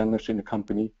safety standards in the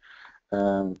company,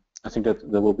 I think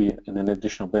that there will be an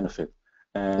additional benefit.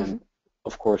 And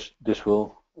of course, this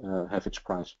will have its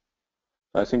price.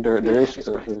 I think there is,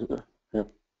 yeah.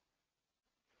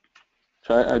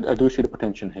 So I do see the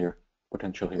potential here.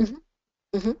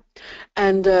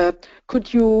 And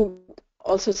could you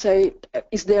also say,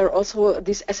 is there also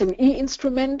this SME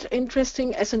instrument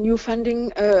interesting as a new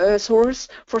funding source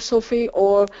for SOFI,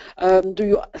 or do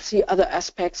you see other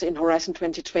aspects in Horizon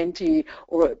 2020,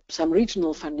 or some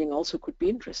regional funding also could be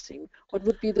interesting? What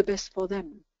would be the best for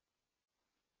them?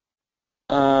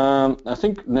 I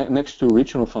think next to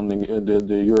regional funding,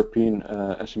 the European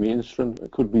SME instrument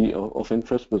could be of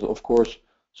interest, but of course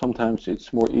sometimes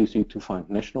it's more easy to find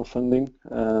national funding,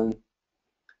 and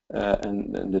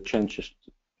the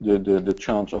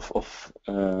chance of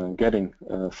getting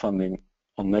funding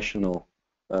on national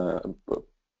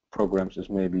programs is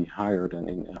maybe higher than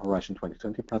in Horizon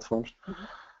 2020 platforms.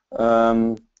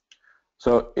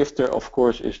 So if there, of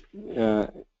course, is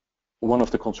one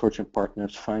of the consortium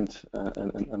partners finds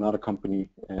another company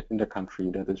in the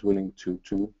country that is willing to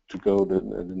go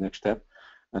the next step,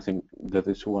 I think that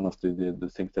is one of the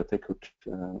things that they could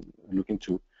look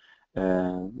into.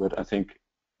 But I think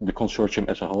the consortium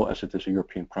as a whole, as it is a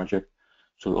European project,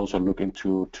 should also look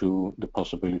into the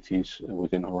possibilities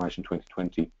within Horizon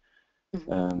 2020.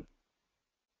 And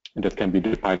that can be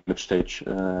the pilot stage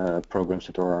programs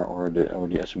that are, or the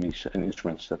SMEs and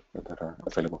instruments that are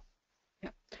available.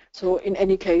 Yeah. So in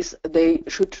any case, they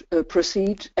should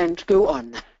proceed and go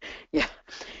on. Yeah.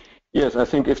 Yes, I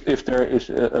think if there is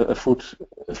a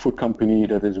food company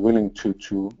that is willing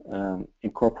to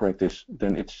incorporate this,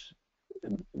 then it's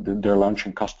their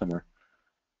launching customer,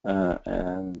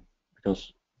 and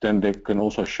because then they can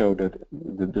also show that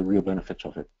the real benefits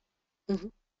of it,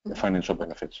 the financial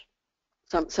benefits.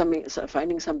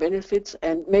 Finding some benefits,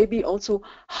 and maybe also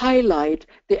highlight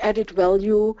the added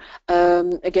value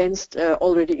against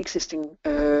already existing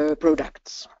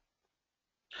products.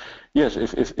 Yes,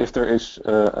 if there is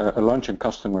a launching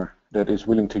customer that is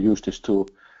willing to use this tool,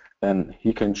 then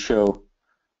he can show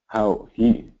how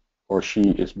he or she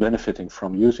is benefiting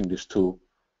from using this tool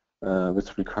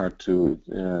with regard to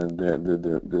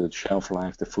the shelf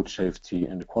life, the food safety,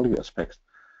 and the quality aspects.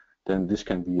 Then this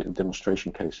can be a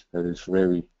demonstration case that is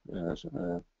very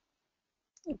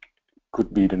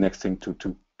could be the next thing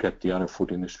to get the other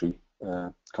food industry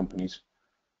companies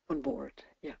on board.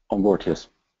 Yeah. On board, yes.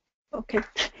 Okay.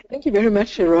 Thank you very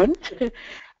much, Jeroen.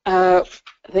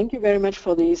 Thank you very much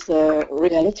for this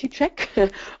reality check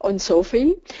on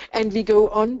SOFI. And we go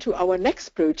on to our next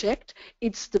project.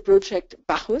 It's the project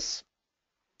BACCHUS.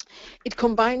 It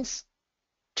combines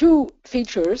two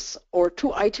features or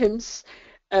two items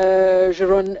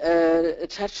Jeroen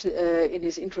touched in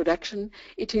his introduction.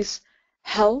 It is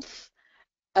health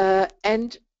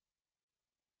and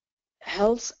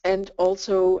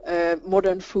also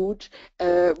modern food,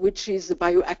 which is the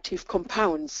bioactive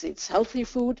compounds. It's healthy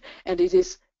food, and it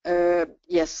is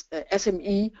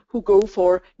SME who go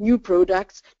for new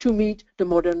products to meet the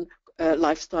modern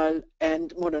lifestyle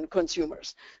and modern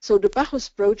consumers. So the BACCHUS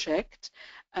project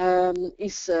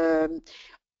is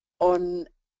on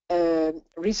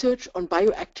research on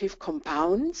bioactive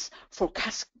compounds for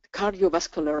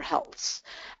cardiovascular health.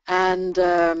 And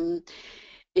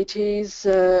it is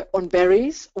on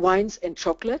berries, wines, and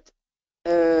chocolate,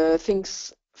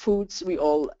 foods we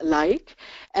all like,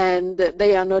 and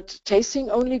they are not tasting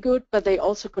only good, but they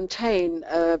also contain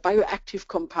bioactive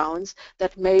compounds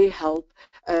that may help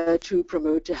to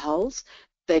promote the health.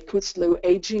 They could slow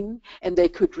aging, and they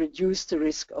could reduce the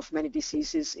risk of many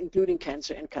diseases, including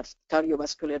cancer and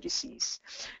cardiovascular disease.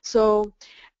 So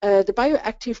the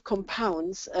bioactive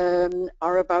compounds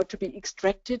are about to be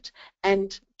extracted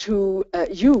and to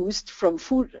used from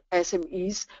food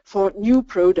SMEs for new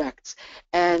products.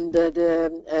 And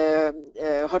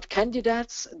the hot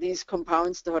candidates, these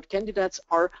compounds, the hot candidates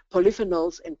are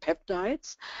polyphenols and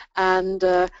peptides, and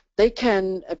they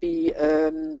can be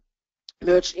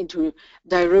merged into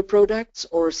dairy products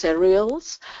or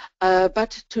cereals,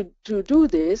 but to do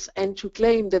this and to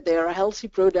claim that they are healthy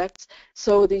products,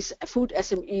 so these food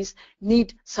SMEs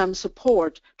need some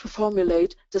support to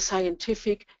formulate the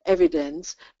scientific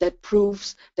evidence that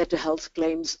proves that the health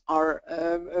claims are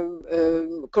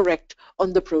correct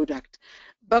on the product.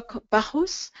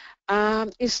 BACCHUS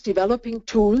is developing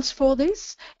tools for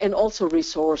this and also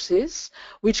resources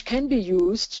which can be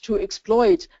used to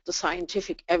exploit the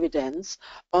scientific evidence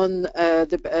on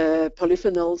the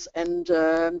polyphenols and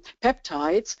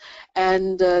peptides,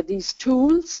 and these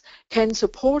tools can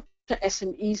support the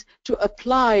SMEs to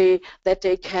apply that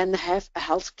they can have a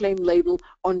health claim label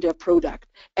on their product.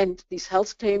 And this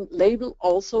health claim label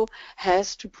also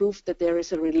has to prove that there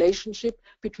is a relationship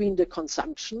between the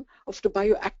consumption of the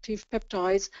bioactive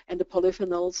peptides and the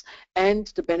polyphenols and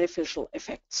the beneficial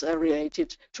effects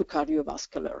related to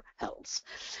cardiovascular health.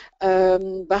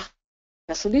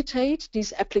 Facilitate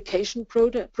this application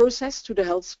process to the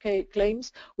health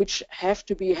claims, which have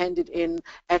to be handed in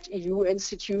at EU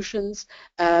institutions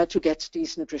to get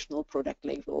these nutritional product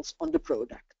labels on the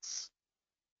products.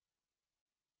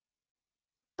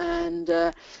 And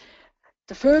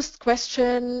the first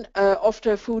question of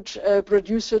the food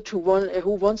producer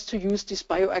who wants to use these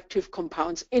bioactive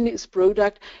compounds in his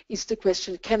product is the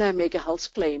question, can I make a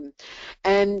health claim?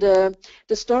 And the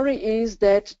story is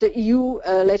that the EU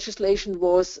legislation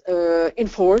was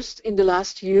enforced in the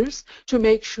last years to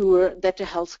make sure that the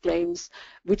health claims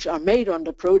which are made on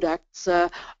the products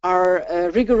are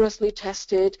rigorously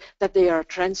tested, that they are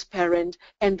transparent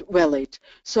and valid.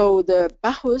 So the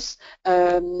BACCHUS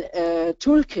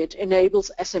toolkit enables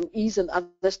SMEs and other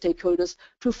stakeholders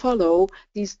to follow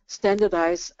these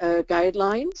standardized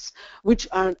guidelines, which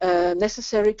are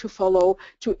necessary to follow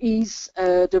to ease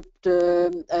the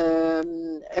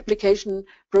application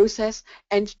process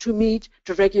and to meet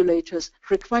the regulators'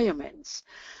 requirements.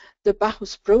 The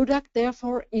BACCHUS product,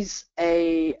 therefore, is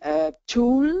a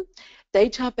tool,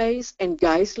 database, and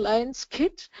guidelines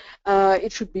kit.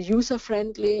 It should be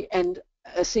user-friendly and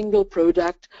a single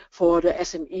product for the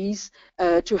SMEs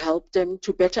to help them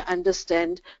to better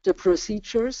understand the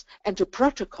procedures and the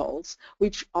protocols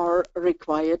which are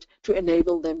required to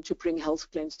enable them to bring health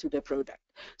claims to their product.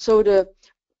 So the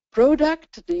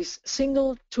product, this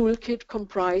single toolkit,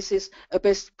 comprises a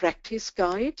best practice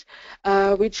guide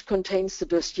which contains the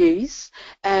dossiers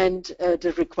and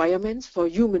the requirements for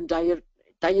human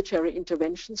dietary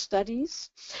intervention studies.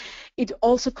 It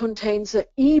also contains an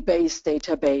e-based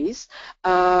database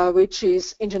which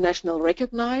is internationally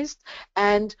recognized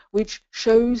and which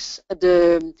shows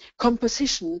the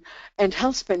composition and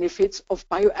health benefits of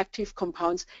bioactive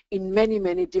compounds in many,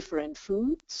 many different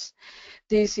foods.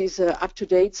 This is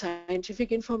up-to-date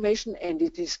scientific information, and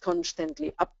it is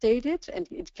constantly updated, and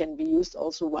it can be used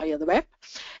also via the web.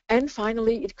 And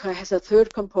finally, it has a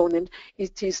third component.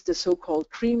 It is the so-called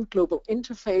CREAM Global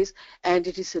Interface, and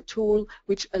it is a tool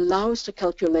which allows the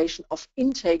calculation of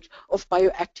intake of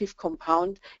bioactive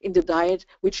compound in the diet,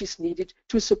 which is needed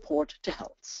to support the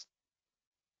health.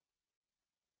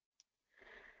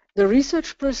 The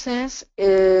research process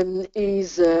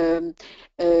is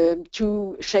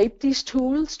to shape these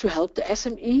tools to help the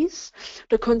SMEs.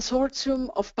 The consortium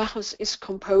of BACCHUS is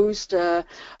composed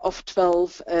of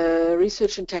 12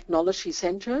 research and technology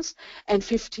centers and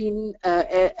 15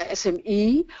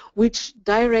 SME, which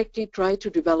directly try to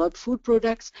develop food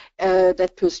products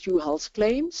that pursue health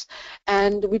claims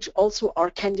and which also are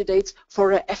candidates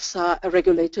for a EFSA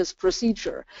regulator's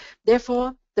procedure.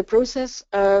 Therefore, The process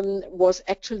was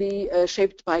actually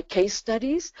shaped by case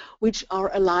studies which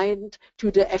are aligned to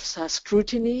the EFSA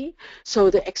scrutiny. So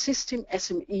the existing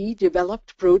SME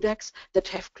developed products that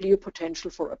have clear potential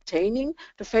for obtaining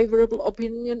the favorable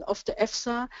opinion of the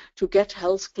EFSA to get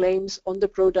health claims on the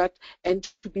product and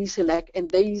to be selected.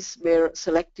 And these were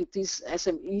selected, these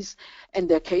SMEs and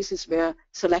their cases were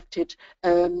selected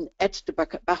at the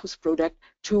BACCHUS product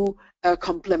to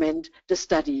complement the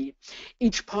study.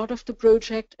 Each part of the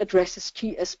project addresses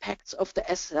key aspects of the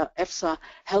EFSA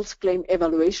health claim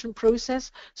evaluation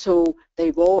process. So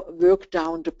they work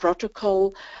down the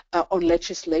protocol on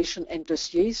legislation and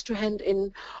dossiers to hand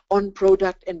in, on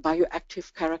product and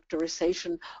bioactive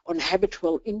characterization, on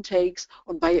habitual intakes,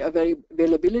 on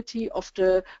bioavailability of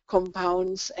the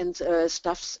compounds and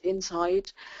stuffs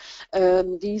inside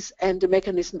these, and the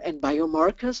mechanism and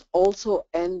biomarkers also,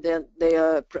 and then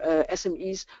their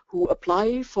SMEs who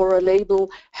apply for a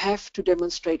label have to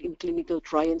demonstrate in clinical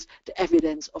trials the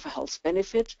evidence of a health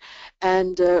benefit,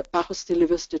 and BACCHUS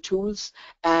delivers the tools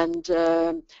and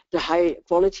the high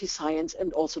quality science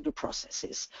and also the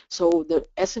processes. So the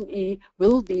SME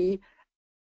will be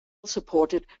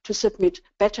supported to submit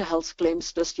better health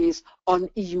claims dossiers on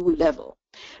EU level.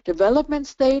 Development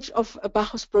stage of a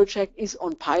BACCHUS project is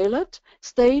on pilot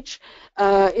stage.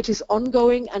 It is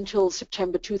ongoing until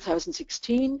September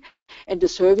 2016, and the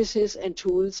services and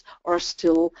tools are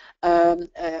still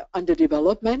under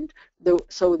development,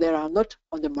 so they are not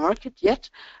on the market yet,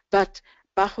 but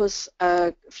BACCHUS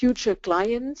future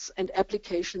clients and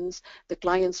applications, the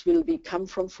clients will come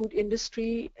from food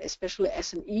industry, especially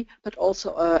SME, but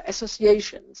also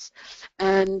associations.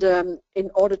 And in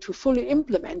order to fully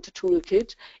implement the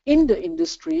toolkit in the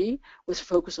industry with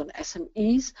focus on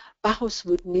SMEs, BACCHUS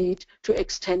would need to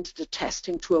extend the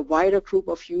testing to a wider group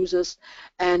of users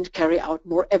and carry out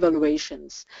more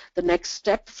evaluations. The next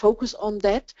step focus on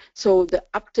that, so the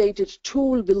updated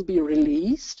tool will be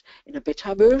released in a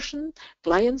beta version.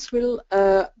 Clients will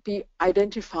be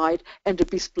identified and the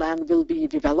BIS plan will be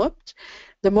developed.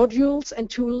 The modules and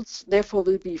tools therefore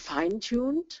will be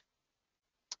fine-tuned.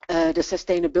 The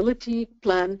sustainability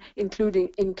plan, including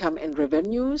income and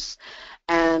revenues,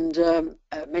 and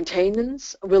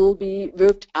maintenance will be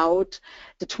worked out.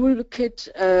 The toolkit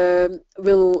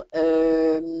will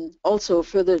also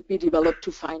further be developed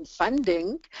to find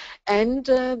funding, and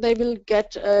they will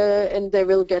get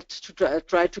to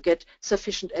try to get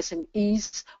sufficient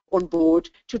SMEs on board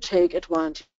to take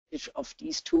advantage of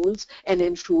these tools and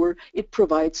ensure it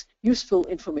provides useful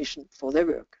information for their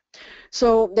work.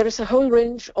 So there is a whole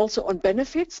range also on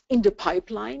benefits in the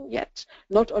pipeline yet,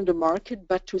 not on the market,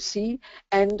 but to see.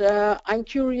 And I'm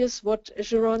curious what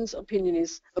Jeroen's opinion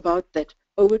is about that.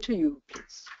 Over to you,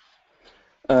 please.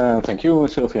 Thank you,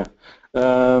 Sylvia.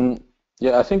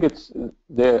 Yeah, I think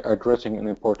they're addressing an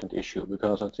important issue,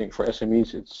 because I think for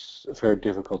SMEs it's very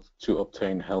difficult to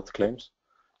obtain health claims.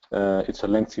 It's a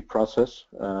lengthy process,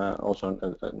 also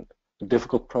a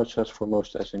difficult process for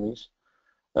most SMEs.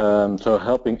 So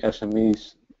helping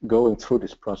SMEs going through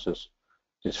this process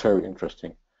is very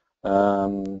interesting.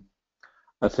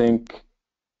 I think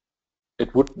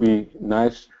it would be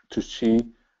nice to see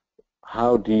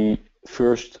how the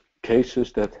first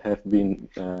cases that have been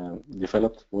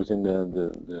developed within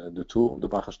the tool, the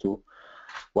BACCHUS tool,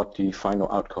 what the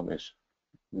final outcome is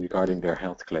regarding their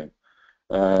health claim.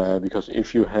 Because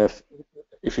if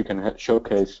you can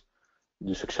showcase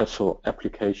the successful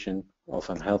application of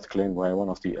a health claim by one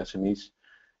of the SMEs,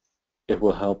 it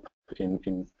will help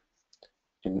in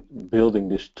building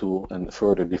this tool and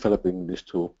further developing this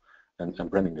tool and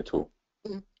branding the tool.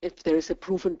 If there is a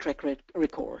proven track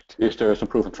record. If there is a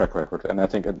proven track record, and I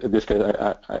think in this case,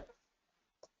 I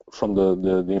from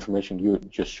the information you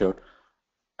just showed,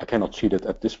 I cannot see that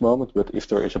at this moment, but if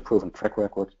there is a proven track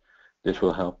record, this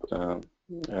will help.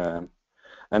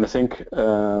 And I think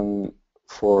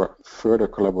for further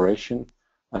collaboration,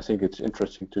 I think it's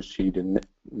interesting to see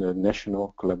the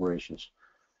national collaborations,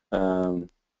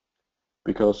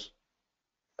 because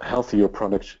healthier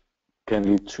products can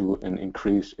lead to an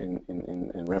increase in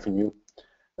revenue.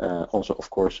 Also, of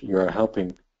course, you are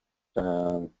helping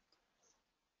to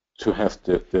have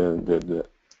the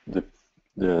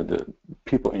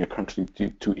people in your country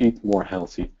to eat more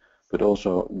healthy, but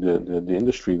also the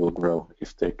industry will grow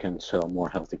if they can sell more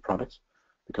healthy products,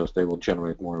 because they will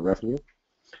generate more revenue.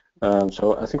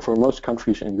 So I think for most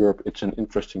countries in Europe, it's an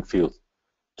interesting field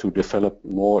to develop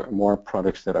more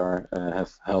products that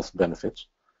have health benefits.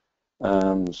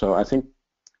 So I think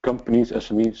companies,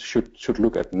 SMEs, should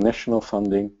look at national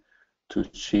funding to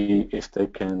see if they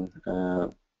can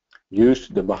use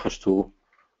the BACCHUS tool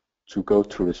to go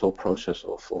through this whole process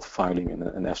of filing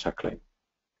an EFSA claim.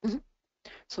 Mhm.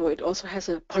 So it also has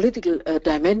a political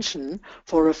dimension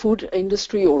for a food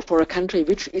industry or for a country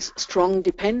which is strong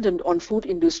dependent on food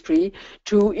industry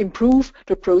to improve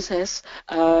the process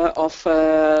of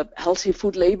healthy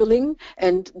food labeling.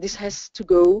 And this has to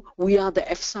go via the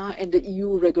EFSA and the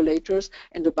EU regulators,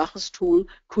 and the BACCHUS tool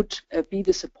could be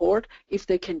the support if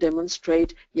they can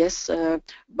demonstrate, yes,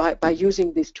 by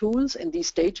using these tools and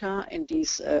these data and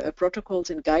these protocols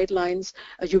and guidelines,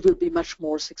 you will be much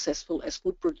more successful as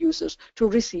food producers to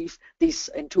receive this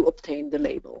and to obtain the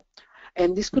label.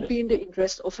 And this could be in the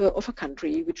interest of a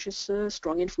country which is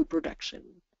strong in food production.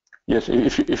 Yes,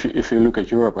 if you look at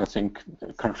Europe, I think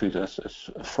countries as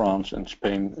France and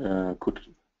Spain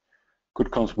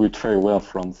could contribute very well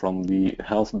from the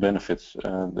health benefits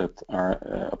that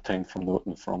are obtained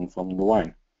from the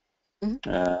wine.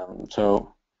 Mm-hmm.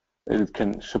 So it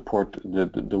can support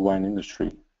the wine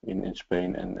industry in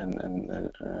Spain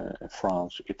and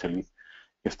France, Italy,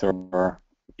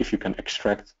 if you can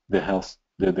extract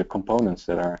the components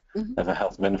that are mm-hmm. have a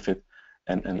health benefit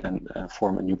and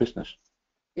form a new business.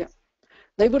 Yeah,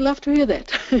 they would love to hear that.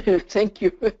 Thank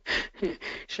you,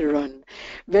 Jeroen.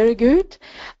 Very good.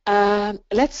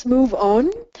 Let's move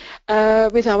on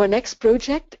with our next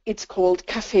project. It's called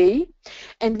CAFE,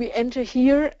 and we enter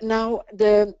here now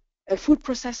the food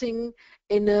processing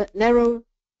in a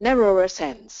narrower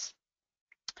sense.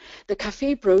 The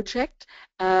CAFE project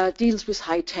deals with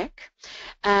high tech,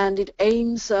 and it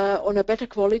aims on a better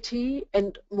quality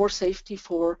and more safety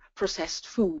for processed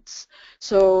foods.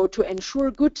 So to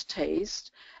ensure good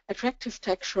taste, attractive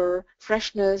texture,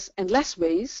 freshness, and less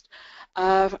waste,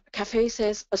 CAFE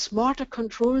says a smarter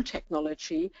control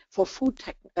technology for food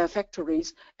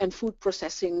factories and food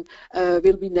processing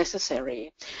will be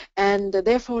necessary. And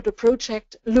therefore the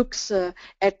project looks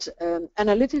at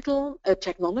analytical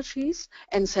technologies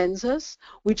and sensors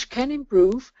which can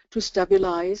improve to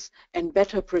stabilize and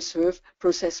better preserve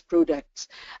processed products.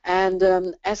 And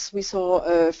as we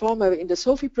saw former in the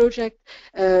SOFI project,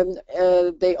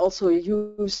 they also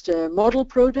used model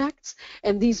products,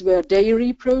 and these were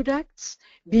dairy products,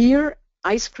 beer,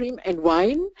 ice cream, and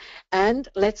wine. And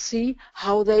let's see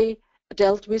how they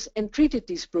dealt with and treated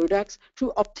these products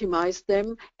to optimize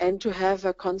them and to have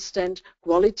a constant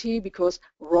quality, because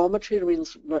raw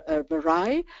materials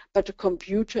vary, but the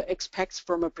computer expects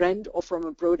from a brand or from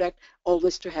a product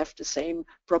always to have the same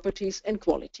properties and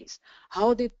qualities.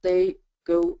 How did they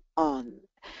go on?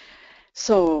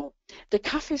 So the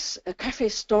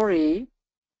CAFE story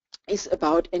is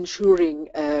about ensuring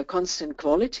constant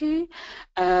quality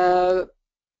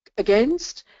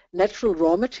against natural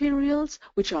raw materials,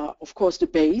 which are of course the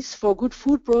base for good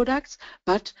food products,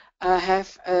 but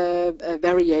have a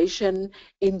variation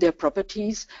in their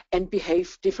properties and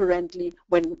behave differently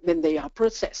when they are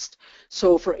processed.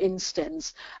 So for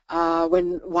instance,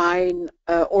 when wine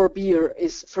or beer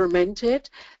is fermented,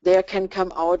 there can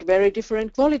come out very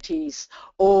different qualities.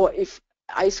 Or if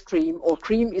ice cream or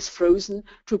cream is frozen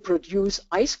to produce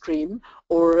ice cream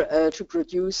or to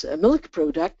produce a milk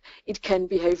product, it can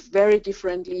behave very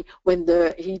differently when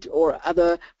the heat or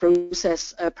other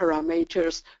process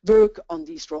parameters work on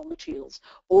these raw materials.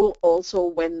 Or also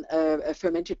when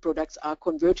fermented products are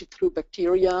converted through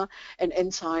bacteria and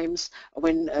enzymes.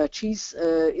 When cheese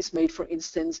is made, for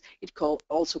instance, it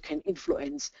also can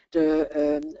influence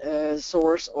the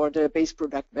source or the base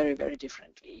product very, very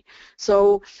differently.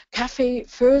 So CAFE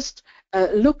first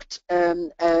looked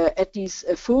at these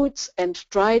foods and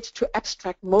tried to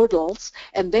abstract models,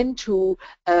 and then to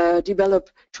develop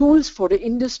tools for the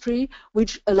industry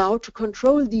which allow to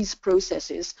control these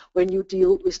processes when you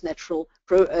deal with natural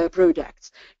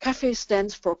products. CAFE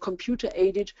stands for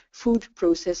Computer-Aided Food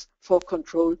Process for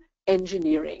Control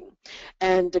Engineering.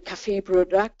 And the CAFE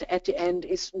product at the end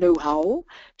is know-how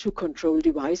to control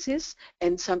devices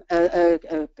and some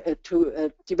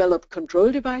to develop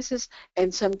control devices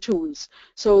and some tools.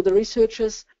 So the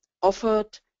researchers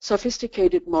offered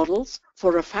sophisticated models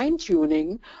for a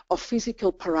fine-tuning of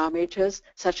physical parameters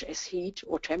such as heat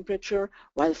or temperature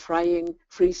while frying,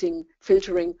 freezing,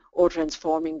 filtering, or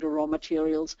transforming the raw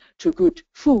materials to good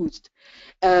food.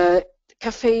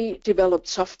 CAFE developed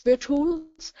software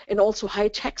tools and also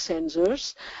high-tech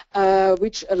sensors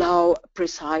which allow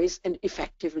precise and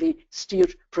effectively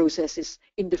steered processes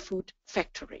in the food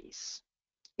factories.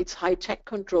 It's high-tech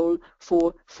control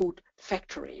for food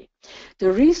factory.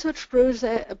 The research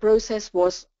process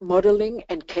was modeling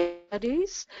and case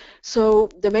studies. So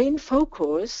the main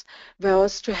focus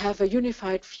was to have a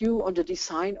unified view on the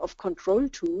design of control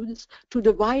tools to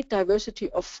the wide diversity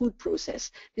of food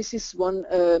process. This is one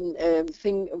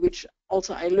thing which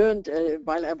also I learned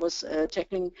while I was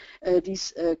tackling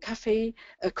this cafe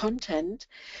content,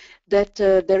 that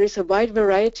there is a wide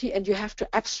variety, and you have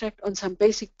to abstract on some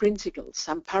basic principles,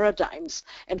 some paradigms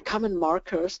and common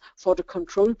markers for the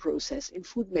control process in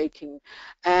food making.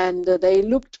 And they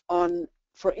looked on,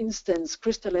 for instance,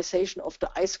 crystallization of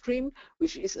the ice cream,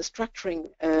 which is a structuring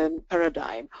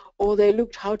paradigm, or they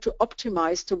looked how to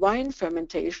optimize the wine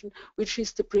fermentation, which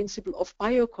is the principle of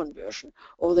bioconversion,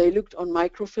 or they looked on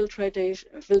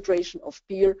microfiltration of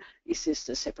beer, is this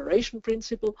the separation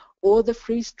principle, or the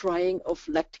freeze drying of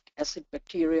lactic acid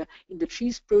bacteria in the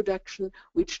cheese production,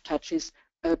 which touches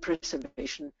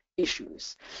preservation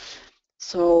issues.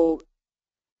 So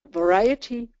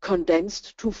variety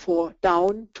condensed to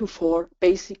down to four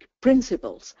basic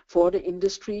principles for the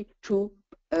industry to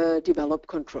develop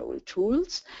control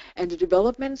tools. And the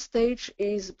development stage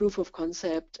is proof of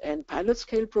concept and pilot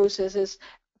scale processes,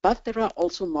 but there are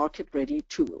also market-ready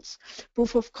tools.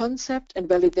 Proof of concept and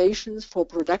validations for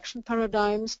production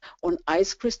paradigms on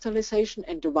ice crystallization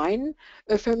and the wine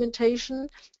fermentation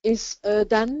is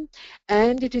done,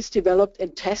 and it is developed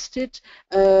and tested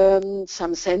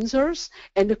some sensors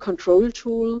and a control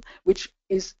tool which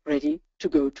is ready to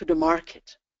go to the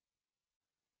market.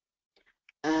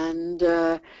 And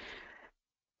the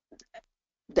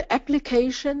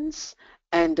applications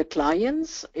and the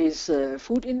clients is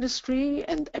food industry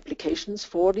and applications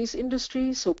for this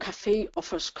industry. So CAFE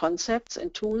offers concepts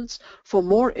and tools for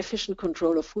more efficient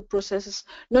control of food processes,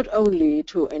 not only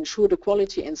to ensure the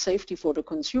quality and safety for the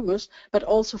consumers, but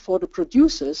also for the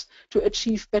producers to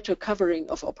achieve better covering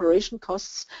of operation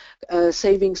costs,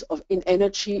 savings in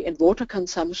energy and water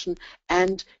consumption,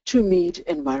 and to meet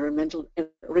environmental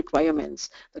requirements.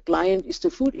 The client is the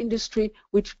food industry,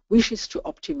 which wishes to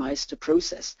optimize the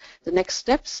process. The next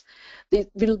steps, there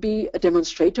will be a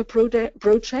demonstrator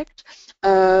project.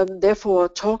 Therefore,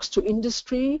 talks to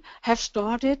industry have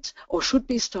started or should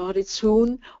be started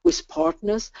soon with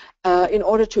partners in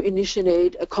order to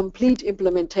initiate a complete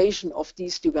implementation of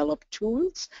these developed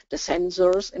tools, the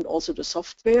sensors and also the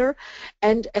software.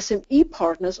 And SME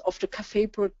partners of the CAFE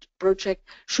project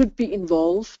should be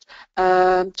involved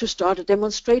to start a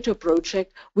demonstrator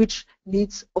project, which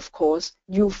needs, of course,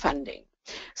 new funding.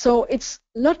 So it's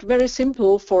not very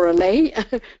simple for a lay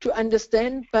to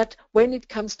understand, but when it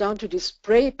comes down to these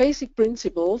basic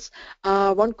principles,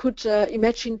 one could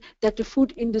imagine that the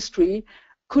food industry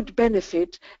could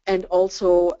benefit, and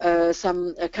also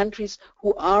some countries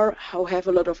who have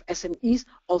a lot of SMEs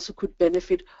also could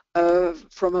benefit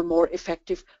from a more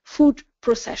effective food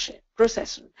processing.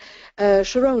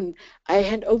 Jeroen, I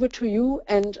hand over to you,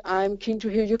 and I'm keen to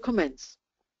hear your comments.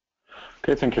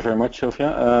 Okay, thank you very much,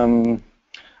 Sylvia.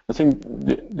 I think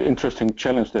the interesting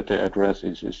challenge that they address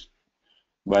is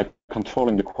by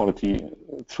controlling the quality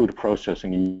through the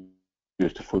processing, you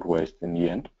use the food waste in the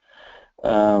end,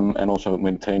 and also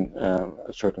maintain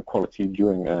a certain quality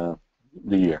during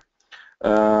the year.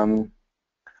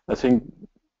 I think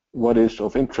what is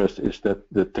of interest is that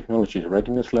the technology's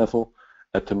readiness level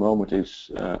at the moment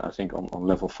is, I think, on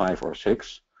level 5 or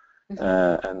 6.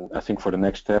 And I think for the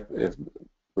next step,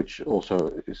 which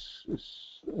also is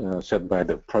set by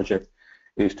the project,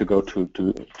 is to go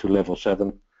to level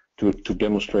 7 to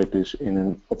demonstrate this in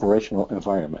an operational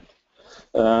environment.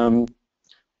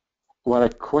 What I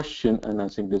question, and I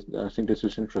think this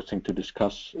is interesting to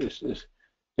discuss, is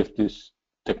if this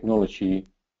technology,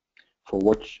 for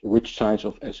which size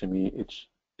of SME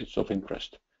it's of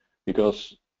interest,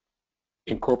 because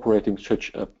incorporating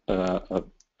such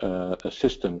a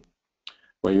system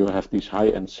where you have these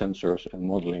high-end sensors and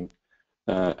modeling,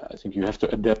 I think you have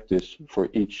to adapt this for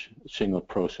each single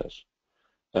process.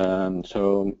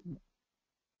 So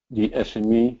the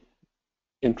SME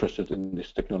interested in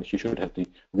this technology should have the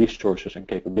resources and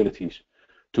capabilities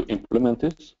to implement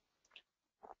this.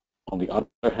 On the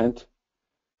other hand,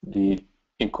 the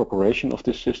incorporation of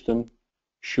this system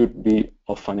should be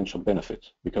of financial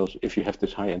benefit, because if you have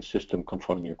this high-end system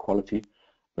controlling your quality,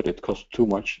 but it costs too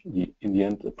much, in the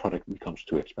end the product becomes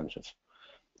too expensive.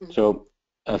 So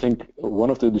I think one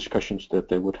of the discussions that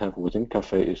they would have within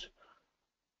CAFE is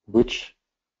which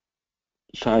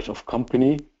size of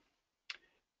company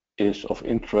is of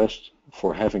interest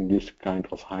for having this kind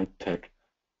of high-tech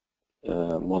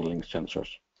modeling sensors.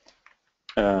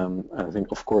 I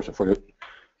think, of course,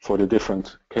 for the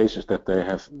different cases that they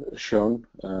have shown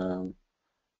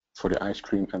for the ice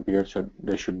cream and beer, so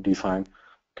they should define,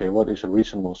 okay, what is a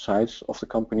reasonable size of the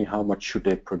company? How much should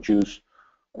they produce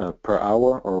per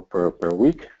hour or per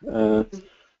week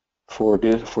for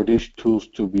these tools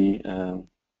to be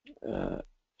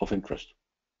of interest?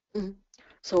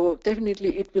 So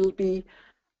definitely it will be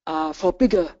for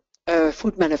bigger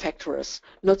food manufacturers,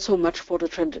 not so much for the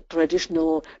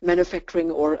traditional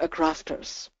manufacturing or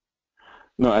crafters.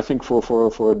 No, I think for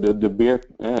the beer,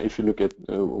 if you look at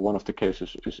one of the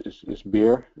cases is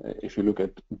beer. If you look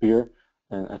at beer,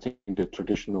 and I think the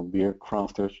traditional beer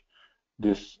crafters,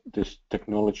 this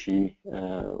technology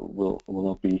will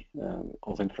not be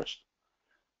of interest.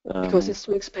 Because it's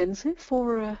too expensive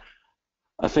for.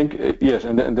 I think yes,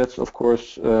 and that's of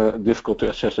course difficult to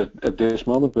assess at this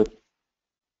moment, but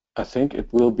I think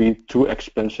it will be too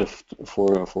expensive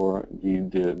for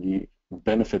the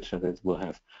benefits that it will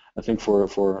have. I think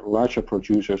for larger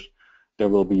producers there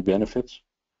will be benefits.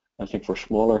 I think for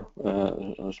smaller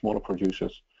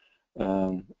producers,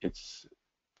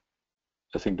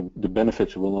 I think the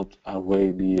benefits will not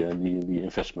outweigh the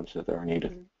investments that are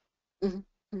needed. Mm-hmm.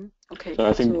 Mm-hmm. Okay. So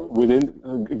I think within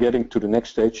getting to the next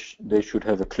stage, they should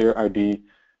have a clear idea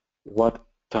what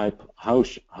type, how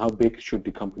big should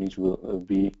the companies will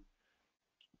be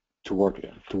to work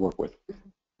with. Mm-hmm.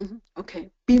 Mm-hmm.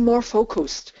 Okay. Be more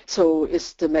focused. So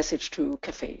is the message to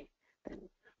Cafe.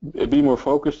 Then. Be more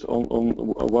focused on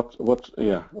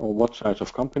what size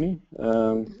of company.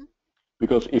 Mm-hmm.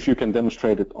 Because if you can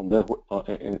demonstrate it on that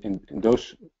in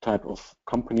those type of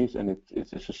companies, and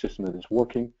it's a system that is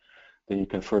working, then you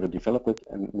can further develop it,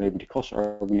 and maybe the costs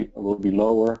will be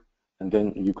lower, and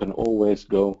then you can always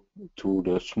go to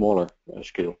the smaller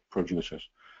scale producers.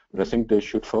 But I think they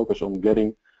should focus on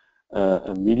getting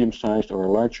a medium-sized or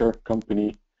a larger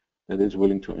company that is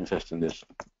willing to invest in this,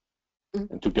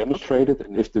 and to demonstrate it.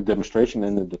 And if the demonstration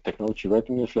and the technology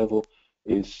readiness level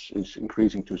is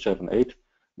increasing to 7, 8,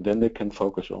 then they can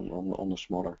focus on the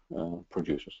smaller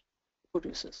producers.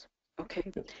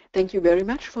 Okay. Yes. Thank you very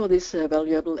much for this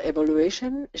valuable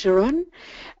evaluation, Jeroen.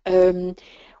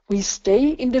 We stay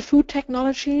in the food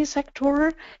technology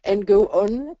sector and go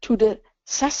on to the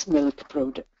SAS Milk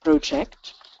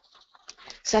project.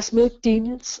 SAS Milk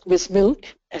deals with milk,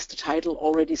 as the title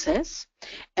already says,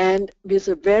 and with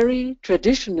a very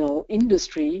traditional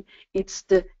industry. It's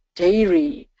the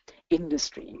dairy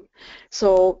industry.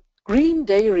 So green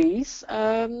dairies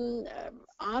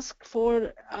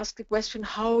ask the question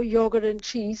how yogurt and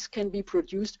cheese can be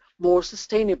produced more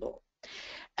sustainable.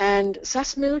 And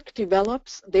SAS Milk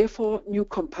develops therefore new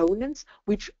components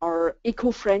which are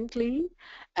eco-friendly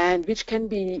and which can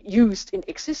be used in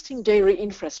existing dairy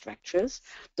infrastructures.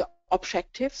 The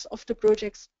objectives of the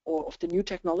projects or of the new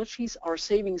technologies are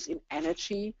savings in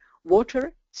energy,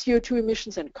 water, CO2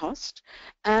 emissions and cost.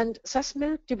 And SAS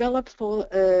Milk developed for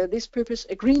this purpose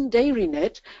a green dairy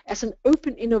net as an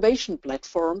open innovation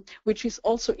platform, which is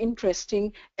also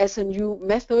interesting as a new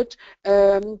method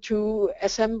to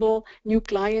assemble new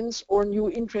clients or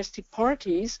new interested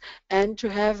parties, and to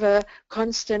have a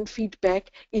constant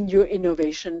feedback in your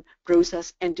innovation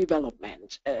process and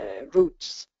development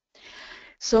routes.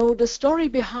 So the story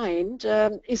behind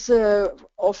is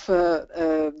of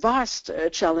a vast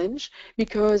challenge,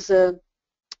 because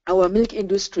our milk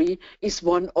industry is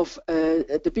one of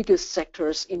the biggest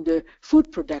sectors in the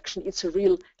food production. It's a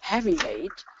real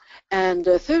heavyweight, and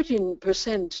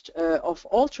 13% of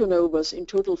all turnovers in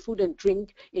total food and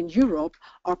drink in Europe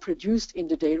are produced in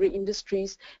the dairy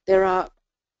industries. There are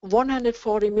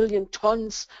 140 million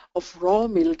tons of raw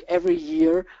milk every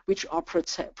year which are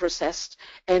processed,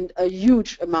 and a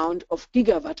huge amount of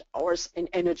gigawatt hours in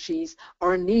energies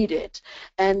are needed.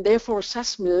 And therefore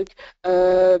SAS Milk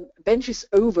benches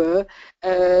over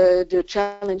the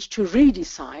challenge to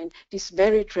redesign this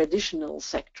very traditional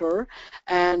sector,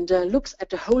 and looks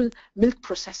at the whole milk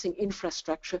processing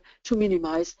infrastructure to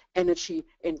minimize energy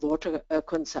and water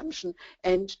consumption,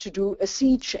 and to do a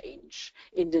sea change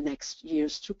in the next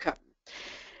years to come.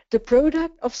 The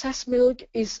product of SAS Milk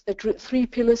is a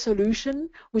three-pillar solution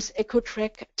with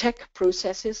eco-tech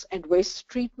processes and waste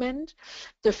treatment.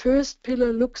 The first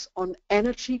pillar looks on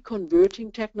energy converting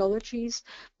technologies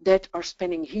that are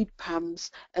spanning heat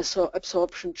pumps,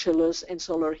 absorption chillers, and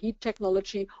solar heat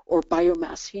technology or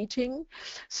biomass heating.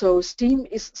 So steam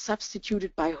is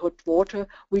substituted by hot water,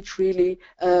 which really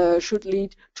should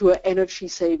lead to an energy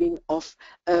saving of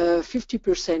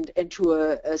 50% and to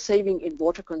a saving in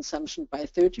water consumption by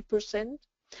 30%.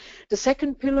 The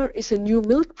second pillar is a new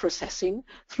milk processing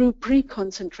through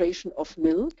pre-concentration of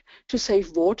milk to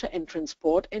save water and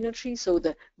transport energy, so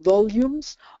the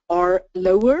volumes are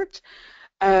lowered.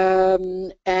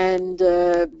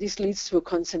 This leads to a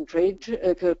concentrated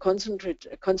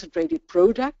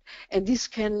product, and this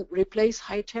can replace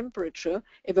high temperature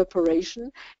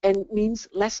evaporation and means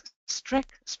less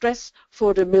stress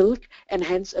for the milk, and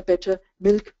hence a better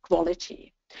milk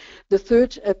quality. The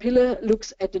third pillar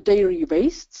looks at the dairy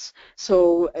wastes.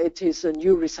 So it is a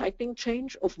new recycling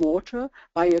change of water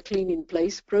by a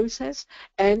clean-in-place process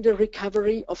and a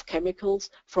recovery of chemicals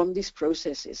from these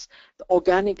processes. The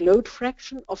organic load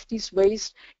fraction of this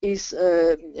waste is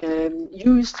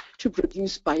used to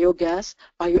produce biogas,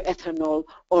 bioethanol,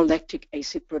 or lactic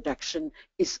acid production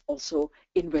is also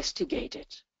investigated,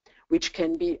 which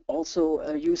can be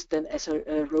also used then as a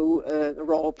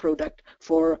raw product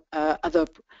for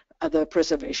other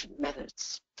preservation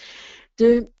methods.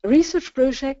 The research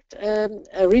project,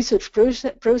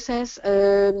 process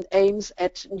aims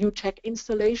at new tech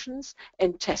installations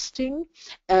and testing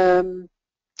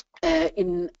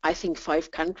in, I think,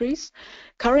 5 countries.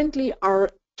 Currently are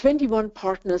 21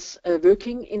 partners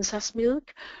working in SAS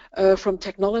Milk from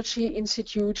Technology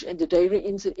Institute and the dairy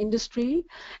industry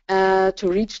to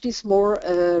reach this more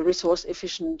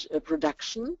resource-efficient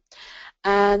production.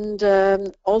 And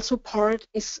also part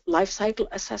is life cycle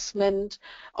assessment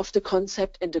of the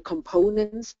concept and the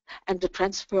components and the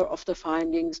transfer of the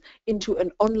findings into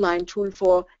an online tool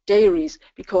for dairies,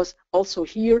 because also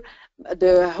here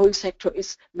the whole sector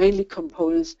is mainly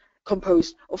composed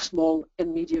of small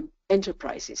and medium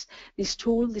enterprises. This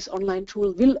tool, this online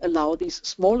tool, will allow these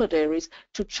smaller dairies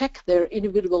to check their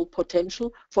individual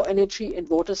potential for energy and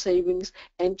water savings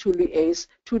and to liaise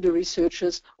to the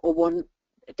researchers or one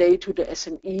day to the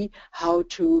SME how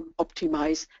to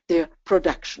optimize their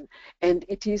production. And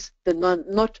it is the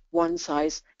not one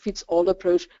size fits all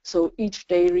approach, so each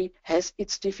dairy has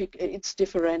its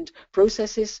different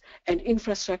processes and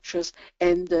infrastructures,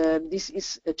 and this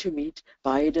is to meet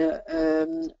by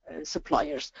the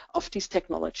suppliers of this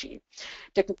technology.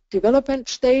 The development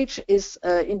stage is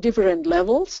in different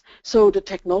levels, so the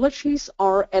technologies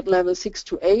are at level 6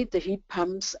 to 8, the heat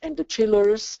pumps and the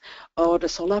chillers or the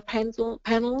solar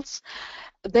panels.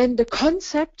 Then the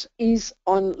concept is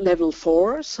on level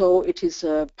 4, so it is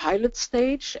a pilot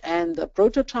stage and a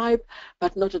prototype,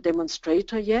 but not a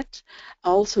demonstrator yet.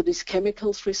 Also, this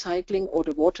chemicals recycling or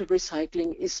the water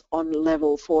recycling is on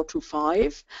level 4 to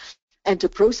 5. And the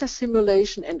process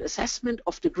simulation and assessment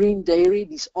of the green dairy,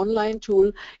 this online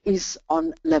tool, is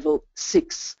on level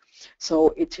 6.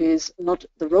 So it is not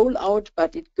the rollout,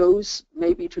 but it goes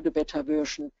maybe to the beta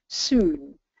version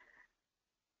soon.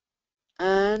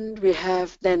 And we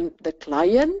have then the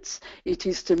clients. It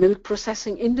is the milk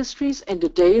processing industries and the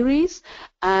dairies,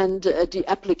 and the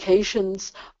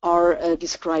applications are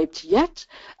described yet.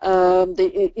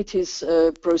 It is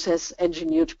process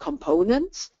engineered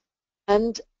components,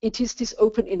 and it is this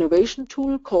open innovation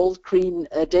tool called Green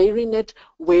DairyNet,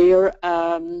 where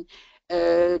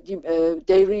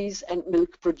dairies and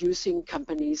milk producing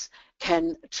companies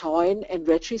can join and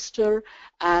register,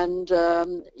 and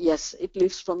yes, it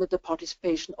lives from the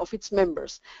participation of its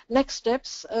members. Next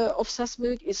steps of SAS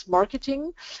Milk is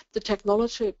marketing. The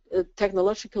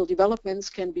technological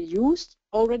developments can be used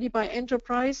already by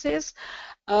enterprises.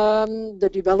 The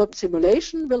developed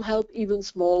simulation will help even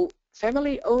small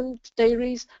family-owned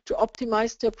dairies to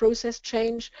optimize their process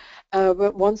change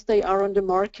once they are on the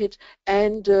market,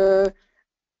 and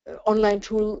online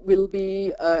tool will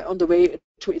be on the way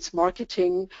to its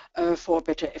marketing for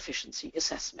better efficiency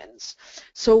assessments.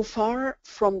 So far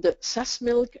from the SAS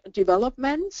Milk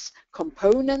developments,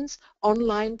 components,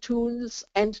 online tools,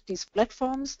 and these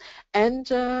platforms, and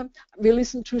we'll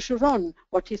listen to Jeroen,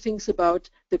 what he thinks about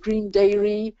the green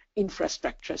dairy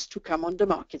infrastructures to come on the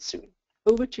market soon.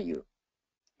 Over to you.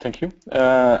 Thank you.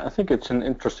 I think it's an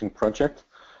interesting project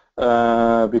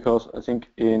because I think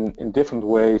in different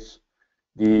ways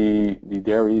the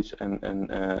dairies and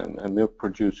milk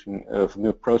producing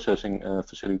milk processing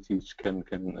facilities can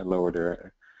lower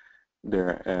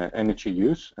their energy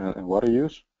use and water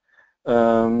use.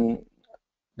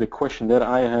 The question that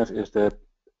I have is that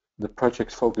the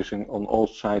project focusing on all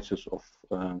sizes of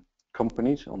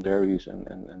companies, on dairies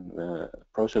and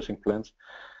processing plants,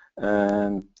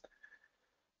 and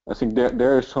I think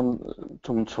there is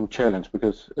some challenge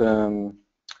because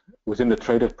within the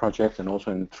TRADED project and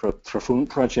also in the Traffoon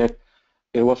project,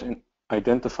 it was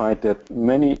identified that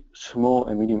many small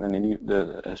and medium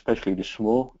and especially the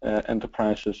small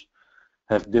enterprises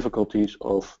have difficulties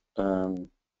of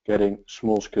getting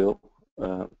small-scale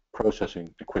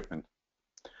processing equipment.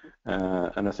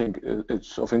 And I think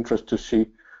it's of interest to see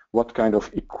what kind of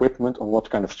equipment, on what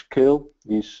kind of scale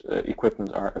these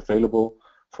equipment are available,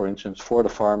 for instance, for the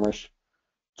farmers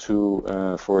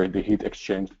to for the heat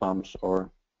exchange pumps,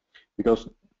 or because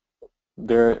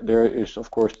there is of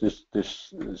course this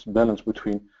balance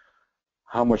between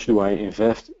how much do I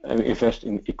invest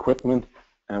in equipment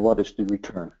and what is the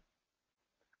return.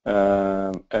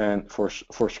 And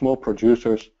for small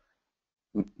producers,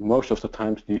 most of the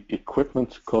times the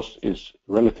equipment cost is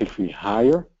relatively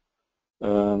higher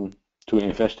to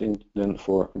invest in than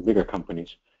for bigger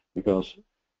companies, because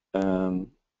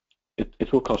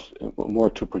it will cost more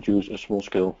to produce a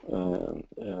small-scale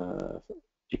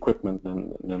equipment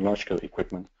than large-scale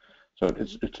equipment. So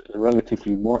it's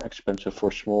relatively more expensive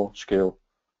for small-scale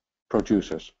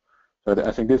producers. So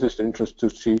I think this is the interest to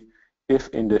see if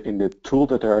in the tool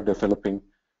that they are developing,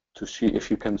 to see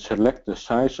if you can select the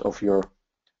size of your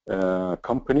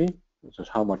company, which is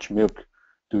how much milk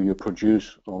do you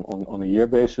produce on a year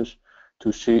basis,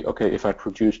 to see, okay, if I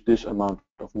produce this amount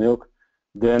of milk,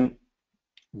 then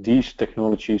these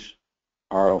technologies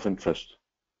are of interest,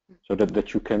 so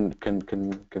that you can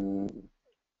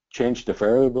change the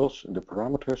variables and the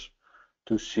parameters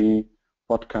to see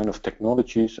what kind of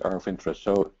technologies are of interest.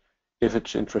 So if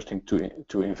it's interesting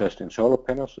to invest in solar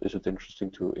panels, is it interesting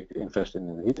to invest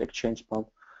in a heat exchange pump?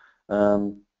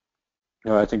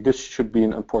 I think this should be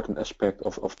an important aspect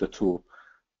of the tool,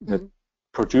 that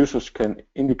producers can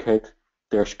indicate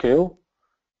their scale,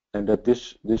 and that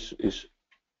this is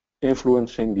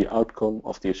influencing the outcome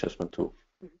of the assessment tool.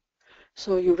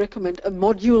 So you recommend a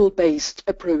module-based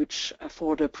approach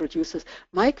for the producers.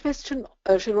 My question,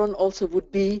 Jeroen, also would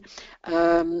be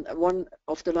one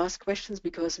of the last questions,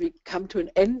 because we come to an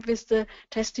end with the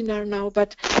Testinar now,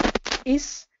 but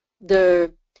is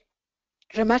the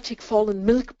dramatic fall in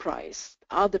milk price,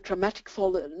 are the dramatic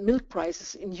fall in milk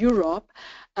prices in Europe,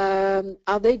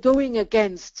 are they going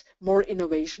against more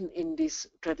innovation in this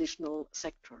traditional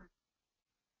sector?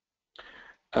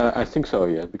 I think so,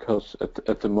 yeah, because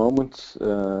at the moment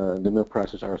the milk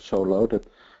prices are so low that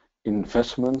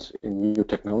investments in new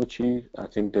technology, I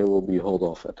think they will be held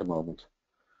off at the moment.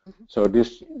 So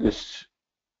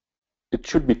it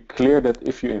should be clear that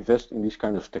if you invest in these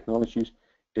kinds of technologies,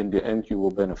 in the end you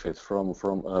will benefit from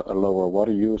a lower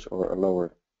water use or a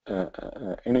lower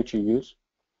energy use.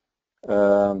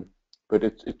 But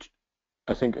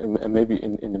I think maybe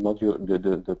in the module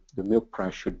the milk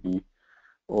price should be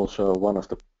also one of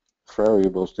the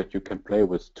variables that you can play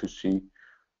with to see,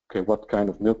 okay, what kind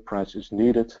of milk price is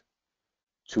needed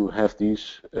to have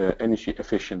these energy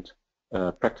efficient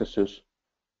practices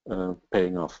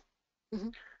paying off.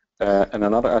 And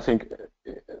another, I think,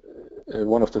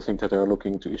 one of the things that they are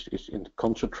looking to is in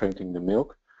concentrating the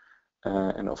milk,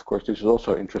 and of course this is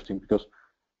also interesting, because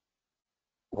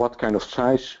what kind of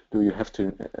size do you have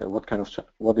to?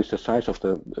 What is the size of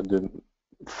the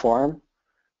farm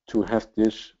to have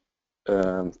this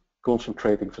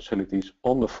concentrating facilities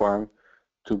on the farm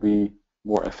to be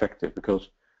more effective? Because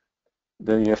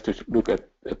then you have to look at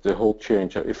the whole chain.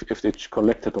 So if it's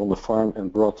collected on the farm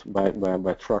and brought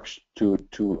by trucks to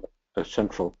a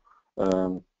central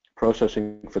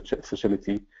processing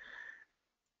facility,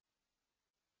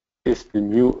 is the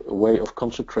new way of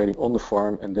concentrating on the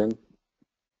farm and then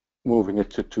moving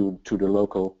it to the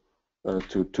local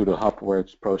to the hub where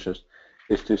it's processed,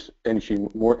 is this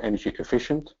more energy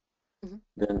efficient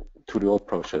than to the old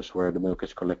process where the milk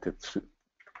is collected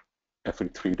every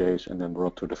 3 days and then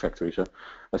brought to the factory? So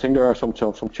I think there are some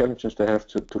challenges they have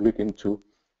to look into,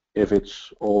 if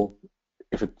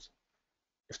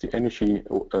the energy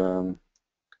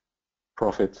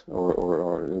profit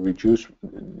or reduce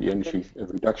the energy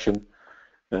reduction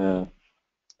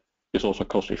is also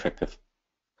cost effective.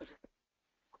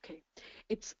 Okay,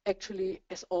 it's actually,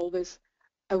 as always,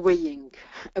 a weighing,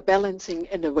 a balancing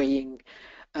and a weighing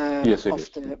yes,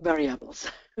 of the variables.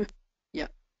 Yeah.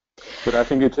 But I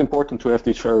think it's important to have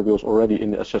these variables already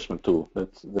in the assessment tool,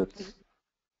 that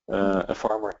a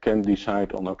farmer can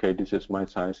decide on, okay, this is my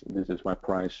size, this is my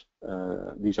price,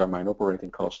 these are my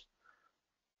operating costs,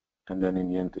 and then in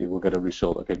the end it will get a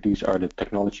result. Okay, these are the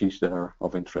technologies that are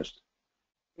of interest.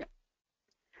 Yeah.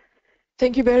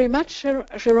 Thank you very much,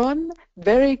 Jeroen.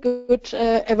 Very good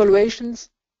evaluations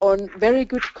on very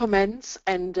good comments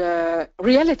and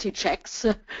reality checks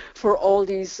for all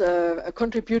these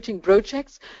contributing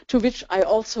projects, to which I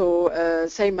also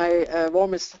say my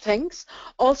warmest thanks.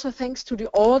 Also thanks to the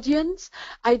audience.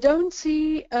 I don't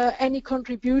see any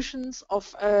contributions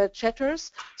of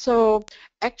chatters, so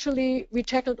actually we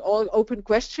tackled all open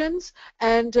questions,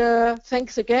 and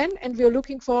thanks again, and we're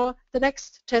looking for the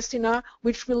next Testinar,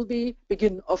 which will be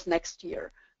beginning of next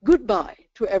year. Goodbye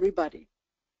to everybody.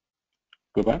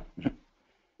 Goodbye.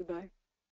 Goodbye.